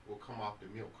will come off the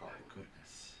milk My carton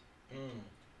goodness.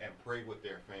 and pray with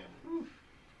their family,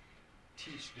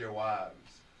 teach their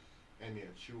wives and their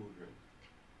children,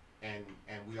 and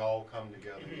we all come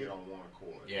together and get on one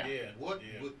accord? Yeah. Yeah. What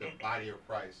yeah. would the body of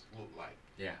Christ look like?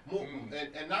 Yeah. More,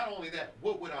 Mm. and not only that,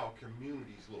 what would our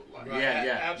communities look like? Right, Yeah,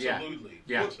 yeah, absolutely.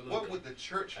 yeah. Absolutely. What would the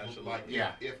church look Absolutely. like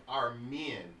Yeah. if our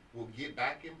men will get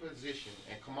back in position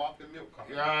and come off the milk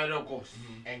carton Yeah, of course.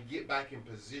 Mhm. and get back in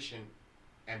position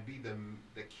and be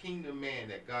the kingdom man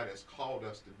that God has called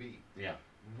us to be? Yeah.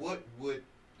 What would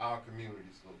our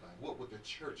communities look like? What would the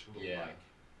church look Yeah. like?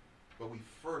 But we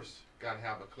first got to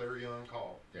have a clarion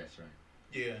call That's right.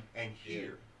 Yeah. and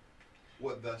hear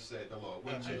what thus said the Lord.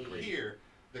 When you Absolutely. hear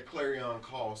the clarion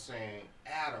call saying,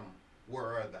 Adam,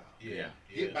 where art thou? Yeah.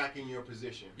 Get back in your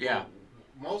position. Yeah.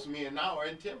 Most men now are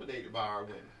intimidated by our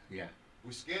women. Yeah.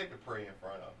 We're scared to pray in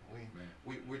front of them.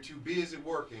 Man. We're too busy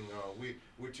working, or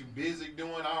we're too busy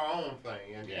doing our own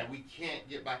thing, and Yeah. we can't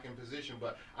get back in position.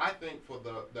 But I think for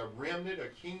the remnant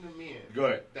of kingdom men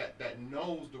Good. that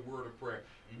knows the word of prayer,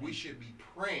 we should be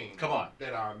praying Come on.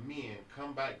 that our men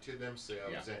come back to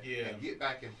themselves Yeah. and, Yeah. and get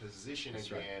back in position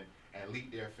That's right. again and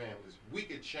lead their families. We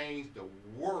could change the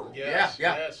world Yes.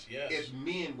 Yeah. Yes. Yes. if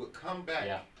men would come back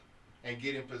Yeah. and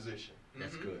get in position.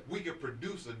 That's Mhm. good. We could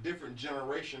produce a different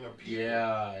generation of people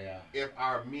Yeah. Yeah. if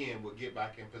our men would get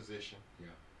back in position.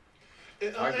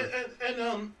 And, I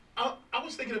agree. I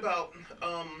was thinking about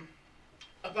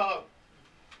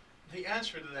the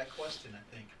answer to that question.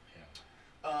 I think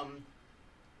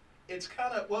it's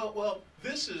kind of well.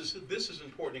 This is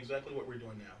important. Exactly what we're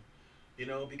doing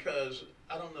now, because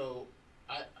I don't know.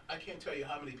 I can't tell you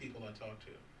how many people I talk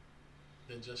to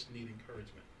that just need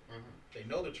encouragement. They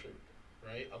know the truth,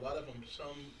 right? A lot of them,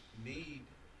 some need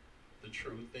the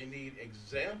truth. They need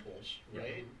examples,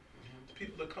 right? The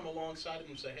people that come alongside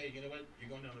them and say, hey, you know what? You're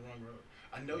going down the wrong road.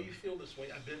 I know you feel this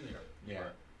way. I've been there. Yeah.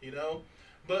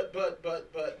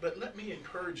 But let me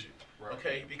encourage you, Right.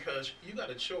 okay? Because you got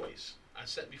a choice. I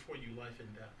set before you life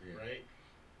and death, Yeah. right?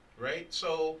 Right?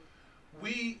 So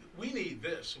we need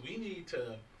this. We need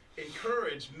to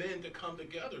encourage men to come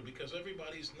together because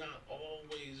everybody's not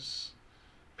always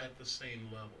at the same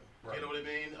level. Right. You know what I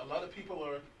mean? A lot of people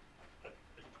are.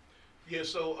 Yeah.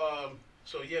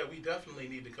 So yeah, we definitely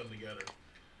need to come together.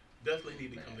 Definitely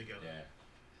need to come together. Yeah.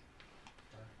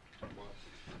 Well,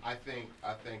 I think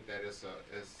that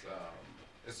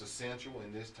it's essential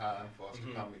in this time for us Mhm.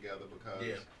 to come together because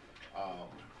Yeah.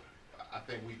 I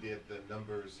think we did the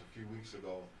numbers a few weeks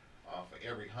ago for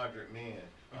every 100 men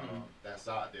Mhm. that's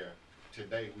out there.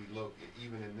 Today we look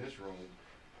even in this room,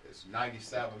 it's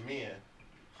 97 men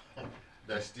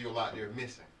that's still out there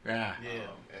missing. Yeah. Yeah.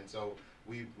 And so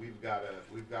we've got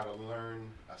to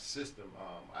learn a system.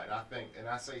 And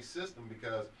I say system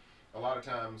because a lot of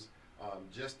times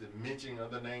just the mentioning of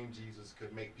the name Jesus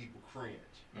could make people cringe.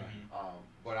 Mhm.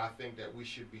 But I think that we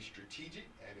should be strategic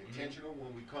and intentional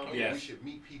when we come. Yes. We should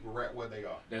meet people right where they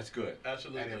are. That's good.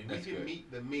 Absolutely. And if we That's can good.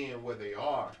 meet the men where they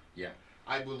are, Yeah.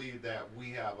 I believe that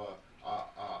we have a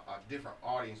different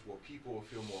audience where people will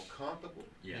feel more comfortable.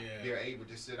 Yeah. Yeah. They're able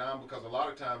to sit down because a lot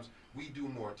of times we do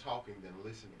more talking than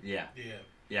listening. Yeah. Yeah.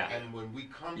 Yeah. And when we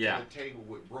come Yeah. to the table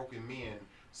with broken men,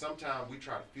 sometimes we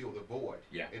try to fill the void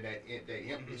Yeah. in that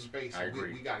empty Mhm. space. I And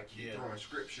agree. we got to keep Yeah. throwing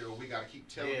scripture. We got to keep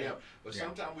telling Yeah. them. But Yeah.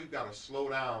 sometimes we've got to slow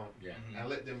down Yeah. Mhm. and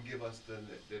let them give us the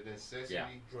necessity Yeah.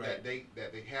 Right.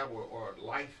 that they have or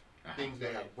life Uh-huh. things that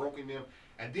Right. have broken them,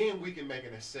 and then we can make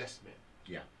an assessment.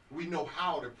 Yeah. We know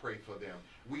how to pray for them.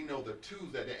 We know the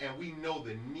tools and we know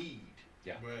the need.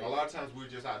 Yeah. Right. A lot of times we're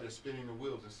just out there spinning the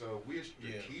wheels, and so if we're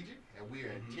strategic and we're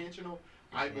Mhm. intentional,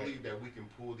 I Right. believe that we can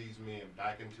pull these men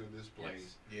back into this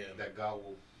place Yeah. that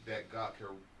God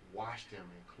can wash them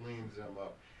and cleanse them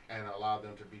up, and allow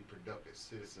them to be productive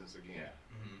citizens again.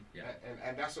 Yeah.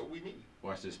 And that's what we need.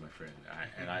 Watch this, my friend.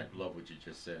 I love what you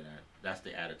just said. That's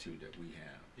the attitude that we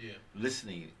have. Yeah.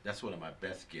 Listening, that's one of my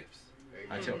best gifts.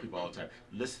 I Amen. tell people all the time,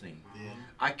 listening. Yeah.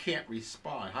 I can't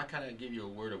respond. How can I give you a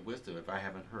word of wisdom if I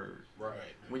haven't heard? Right.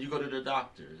 When you go to the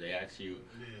doctor, they ask you,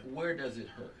 Yeah. where does it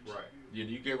hurt? Right.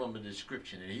 You give him a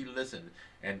description, and he listened.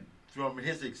 And from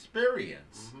his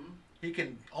experience, Mm-hmm. he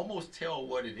can almost tell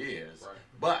what it is. Right.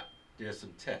 But there's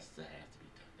some tests that have to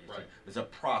be done. Right. There's a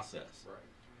process. Right.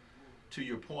 To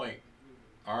your point,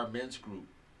 our men's group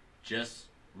just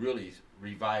really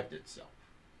revived itself.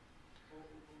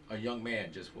 A young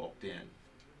man just walked in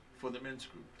for the men's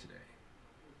group today.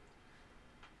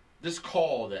 This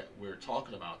call that we're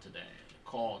talking about today,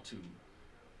 call to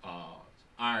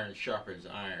iron sharpens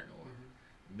iron, or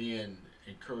men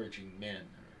encouraging men,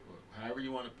 or however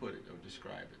you want to put it or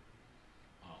describe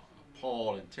it.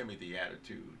 Paul and Timothy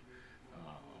attitude,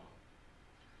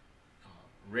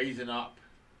 raising up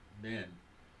men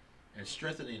and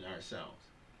strengthening ourselves.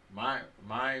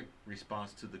 My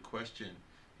response to the question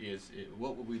is,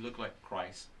 what would we look like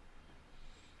Christ?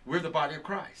 We're the body of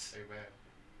Christ. Amen.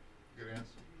 Good answer.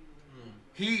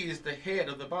 He is the head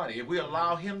of the body. If we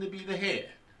allow him to be the head,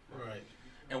 Right.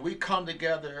 and we come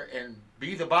together and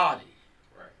be the body,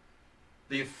 Right.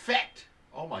 the effect,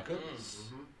 oh my goodness,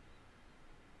 Mm-hmm.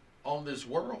 on this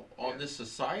world, on this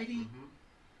society,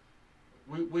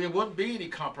 Mm-hmm. we wouldn't be any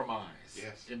compromise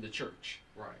Yes. in the church.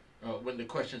 Right. When the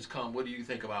questions come, what do you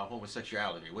think about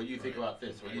homosexuality? What do you think Right. about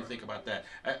this? What do you Right. think about that?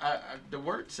 The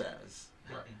word says,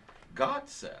 Right. God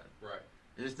said, Right.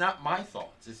 it's not my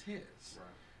thoughts, it's his. Right.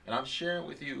 And I'm sharing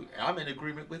with you, I'm in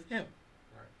agreement with him.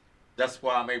 Right. That's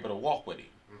why I'm able to walk with him.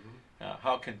 Mm-hmm.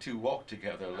 How can two walk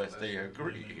together unless they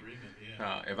agree? Agreement,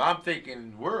 yeah. If I'm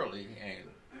thinking worldly and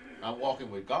I'm walking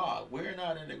with God, we're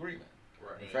not in agreement.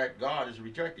 Right. In fact, God is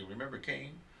rejecting. Remember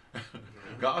Cain?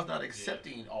 God's not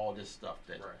accepting all this stuff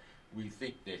that Right. we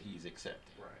think that he's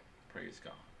accepting. Right. Praise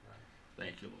God. Right.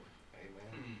 Thank you, Lord.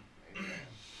 Amen. Amen.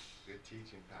 Good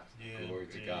teaching, Pastor. Yeah. Glory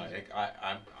to Yeah.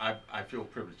 God. I feel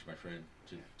privileged, my friend,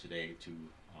 today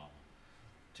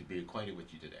to be acquainted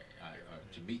with you today,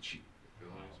 to meet you,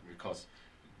 because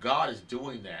God is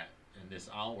doing that in this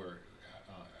hour.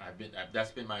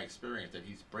 That's been my experience, that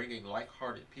He's bringing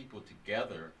like-hearted people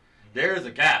together. There is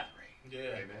a gathering. Yeah.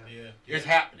 Amen. Yeah. It's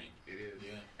happening. It is.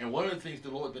 Yeah. And one of the things the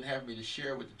Lord has been having me to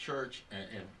share with the church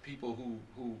and people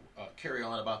who carry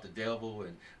on about the devil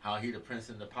and how he's the prince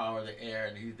and the power of the air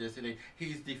and he's this and that,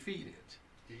 he's defeated.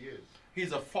 He is.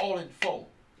 He's a fallen foe.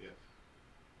 Yes.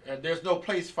 And there's no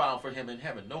place found for him in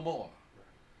heaven, no more.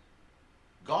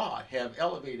 God have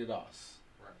elevated us.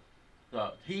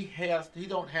 Right. He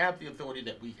don't have the authority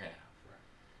that we have.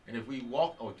 Right. And if we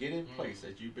walk or get in place,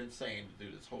 as you've been saying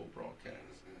through this whole broadcast,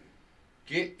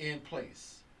 get in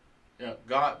place.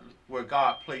 Where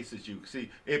God places you. See,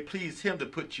 it pleased Him to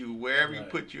put you wherever He Right.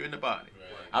 put you in the body.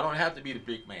 Right. I don't have to be the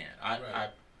big man. Right.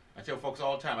 I tell folks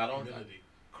all the time, Humility.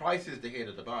 Christ is the head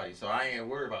of the body, so I ain't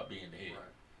worried about being the head Right.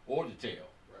 or the tail.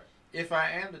 Right. If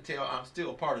I am the tail, I'm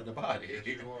still part of the body. Yes,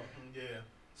 you are. Yeah.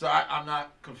 So I'm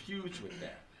not confused with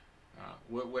that.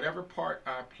 Whatever part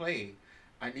I play,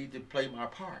 I need to play my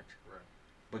part, Right.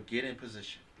 but get in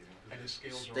position. And the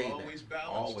scales Stay are there. always balanced.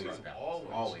 Always too. balanced.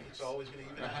 Always. Always. It's always going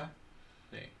to even Uh-huh. out.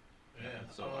 See? Yeah.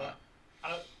 So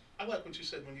I like what you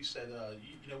said when you said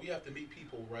we have to meet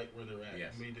people right where they're at.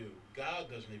 Yes. We do. God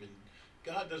doesn't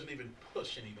even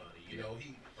push anybody. You Yeah. know,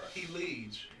 He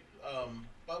leads.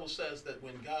 Bible says that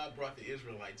when God brought the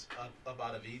Israelites up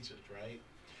out of Egypt, right?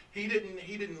 He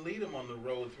didn't lead them on the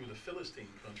road through the Philistine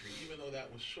country, even though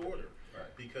that was shorter.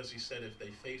 Right. Because He said if they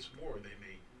face war, they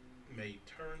may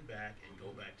turn back and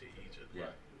go back to Egypt. yeah,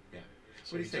 yeah.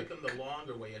 So What do He you think? took them the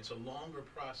longer way. It's a longer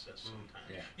process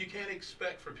sometimes. Yeah. You can't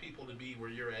expect for people to be where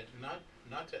you're at,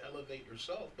 not to elevate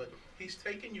yourself, but He's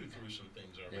taken you through some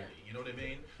things already. Yeah. You know what I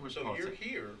mean? What's So possible? you're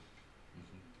here,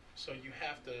 Mhm. so you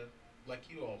have to, like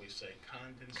you always say,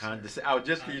 condescend. Condescend. I was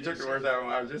just you took the words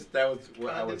out. That was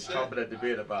what I was Condescend. chomping at the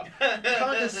bit about.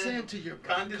 Condescend to your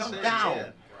brother. Condescend, Come down. yeah.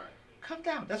 Right. Come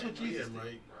down. That's what Jesus did. right.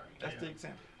 Right. That's Yeah. the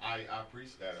example. I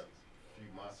preached that a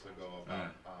few months ago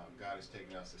about God is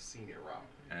taking us a scenic route.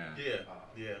 Yeah,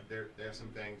 yeah, There's some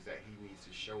things that He needs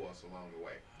to show us along the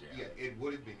way. Yeah. It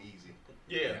would have been easy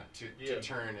yeah. to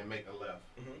turn and make a left,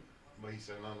 Mhm. but He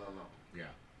said, no. Yeah.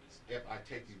 If I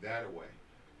take you that away,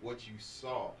 what you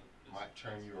saw might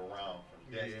turn you around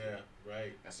from destiny. Yeah,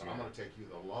 right. And so I'm going to take you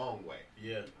the long way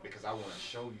Yeah, because I want to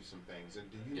show you some things. And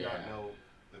do you Yeah. not know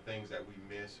the things that we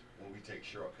miss when we take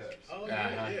shortcuts. Oh,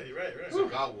 yeah, you're right, right. So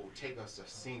God will take us to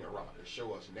scenic route to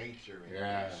show us nature and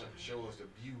Yeah. show us the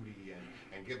beauty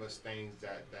and give us things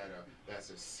that's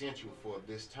essential for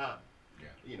this time. Yeah.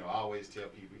 You know, I always tell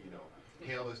people, you know,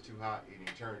 hell is too hot and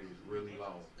eternity is really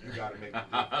long. You got to make the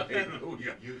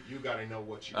Hallelujah. you got to know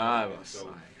what you Ah, want. And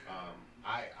so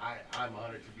I'm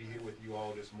honored to be here with you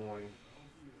all this morning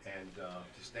and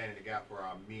to stand in the gap for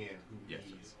our men who Yes,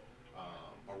 needs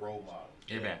a role model.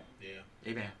 Amen. Yeah.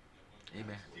 Amen.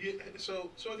 Amen. So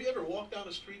have you ever walked down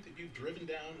a street that you've driven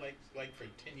down like for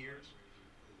 10 years?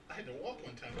 I had to walk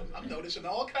one time. I'm noticing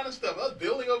all kind of stuff. I was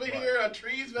building over here,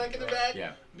 trees back in the back.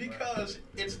 Yeah. Because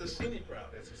it's the scenic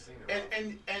route. It's a scenic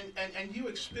And, route. and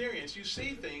you see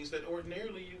things that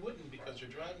ordinarily you wouldn't because you're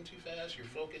driving too fast. Your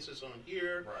focus is on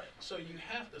here. Right. So you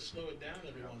have to slow it down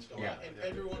every once in a Yeah. while. And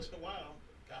every once in a while,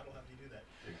 God will have you do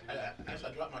that. As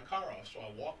I dropped my car off, so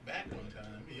I walked back one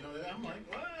time. You know, and I'm like,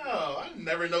 wow, I've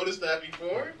never noticed that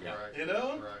before. Yeah. Right. You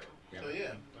know. Right. Yeah. So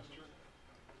yeah. That's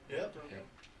true. Yep. Yep.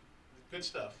 Good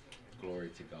stuff. Glory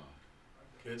to God.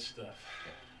 Good stuff.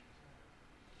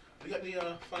 You got any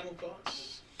final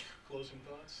thoughts? Closing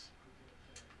thoughts?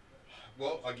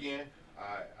 Well, again,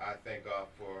 I thank God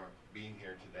for being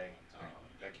here today.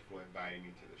 Thank you for inviting me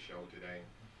to the show today.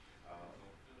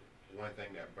 One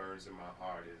thing that burns in my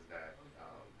heart is that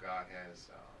God has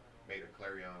made a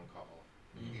clarion call,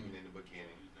 even in the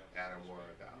beginning. Adam wore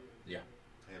out. Yeah.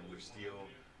 And we're still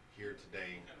here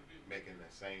today making the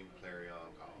same clarion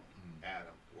call.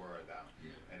 Adam wore out.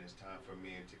 Yeah. And it's time for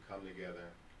men to come together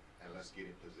and let's get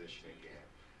in position again.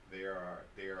 There are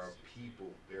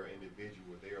people, there are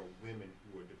individuals, there are women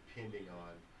who are depending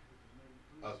on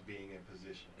us being in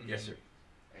position. Yes, sir.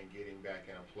 And getting back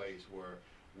in a place where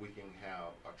we can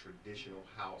have a traditional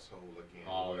household again.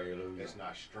 Hallelujah. Where it's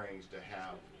not strange to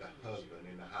have the husband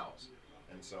in the house.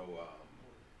 And so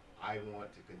I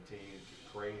want to continue to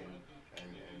pray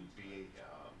and be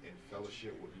in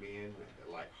fellowship with men with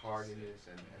the like-heartedness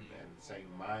and same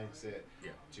mindset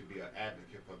to be an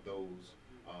advocate for those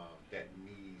that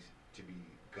needs to be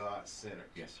God-centered.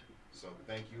 Yes, sir. So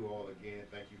thank you all again.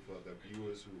 Thank you for the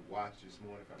viewers who watched this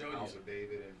morning from the House of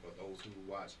David and for those who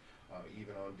watch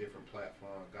even on different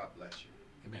platforms. God bless you.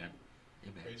 Amen.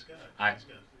 Amen. Praise God. I- Praise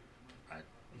God.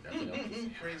 Nothing else to say.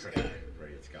 Praise God.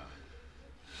 Praise God.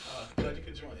 Glad you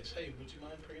could join us. Hey, would you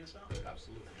mind praying us out?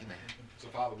 Absolutely. Amen. So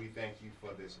Father, we thank you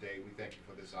for this day. We thank you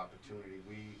for this opportunity.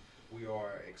 We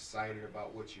are excited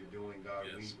about what you're doing, God.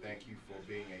 Yes. We thank you for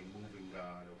being a moving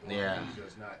God, a God Yeah. who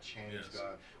does not change, Yes.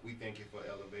 God. We thank you for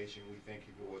elevation. We thank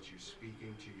you for what you're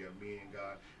speaking to your men,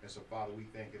 God. And so, Father, we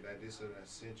thank you that this is an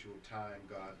essential time,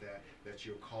 God, that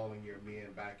you're calling your men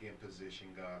back in position,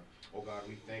 God. Oh, God,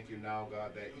 we thank you now,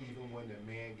 God, that even when the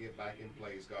men get back in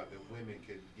place, God, the women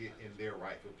can get in their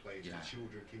rightful place. Yeah. The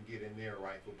children can get in their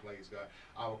rightful place, God.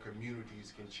 Our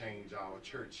communities can change. Our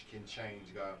church can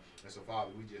change, God. And so,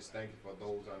 Father, we just thank you for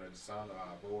those under the sound of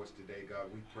our voice today, God.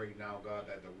 We pray now, God,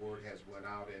 that the word has went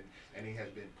out and it has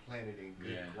been planted in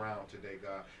good ground today,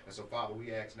 God. And so, Father,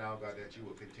 we ask now, God, that you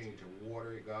will continue to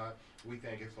water it, God. We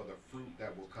thank you for the fruit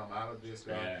that will come out of this,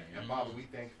 God. Yeah. And, Father, we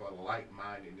thank you for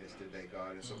like-mindedness today,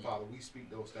 God. And so, Father, we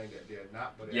speak those things that they're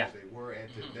not, but as they were. And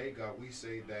today, God, we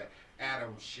say that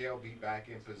Adam shall be back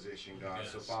in position, God.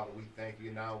 Yes. So, Father, we thank you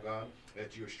now, God,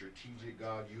 that you're strategic,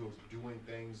 God. You're doing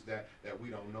things that we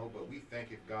don't know, but we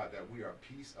thank you, God, that we are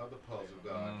a piece of the puzzle,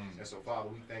 God. And so, Father,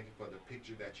 we thank you for the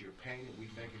picture that you're painting. We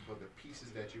thank you for the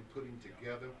pieces that you're putting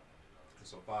together. And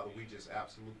so, Father, we just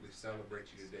absolutely celebrate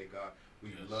you today, God.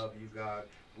 We love you, God.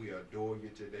 We adore you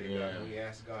today, God. And we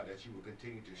ask, God, that you will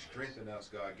continue to strengthen us,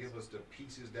 God. Give us the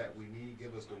pieces that we need.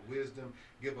 Give us the wisdom.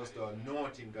 Give us the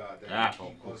anointing, God, that will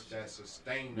keep us, that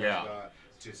sustain us, God,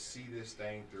 to see this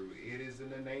thing through. It is in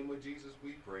the name of Jesus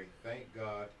we pray. Thank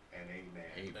God and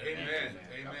amen. Amen.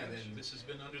 God Amen. bless you. And this has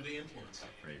been Under the Influence.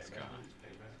 Praise God.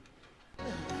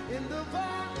 Amen. In the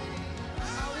valley.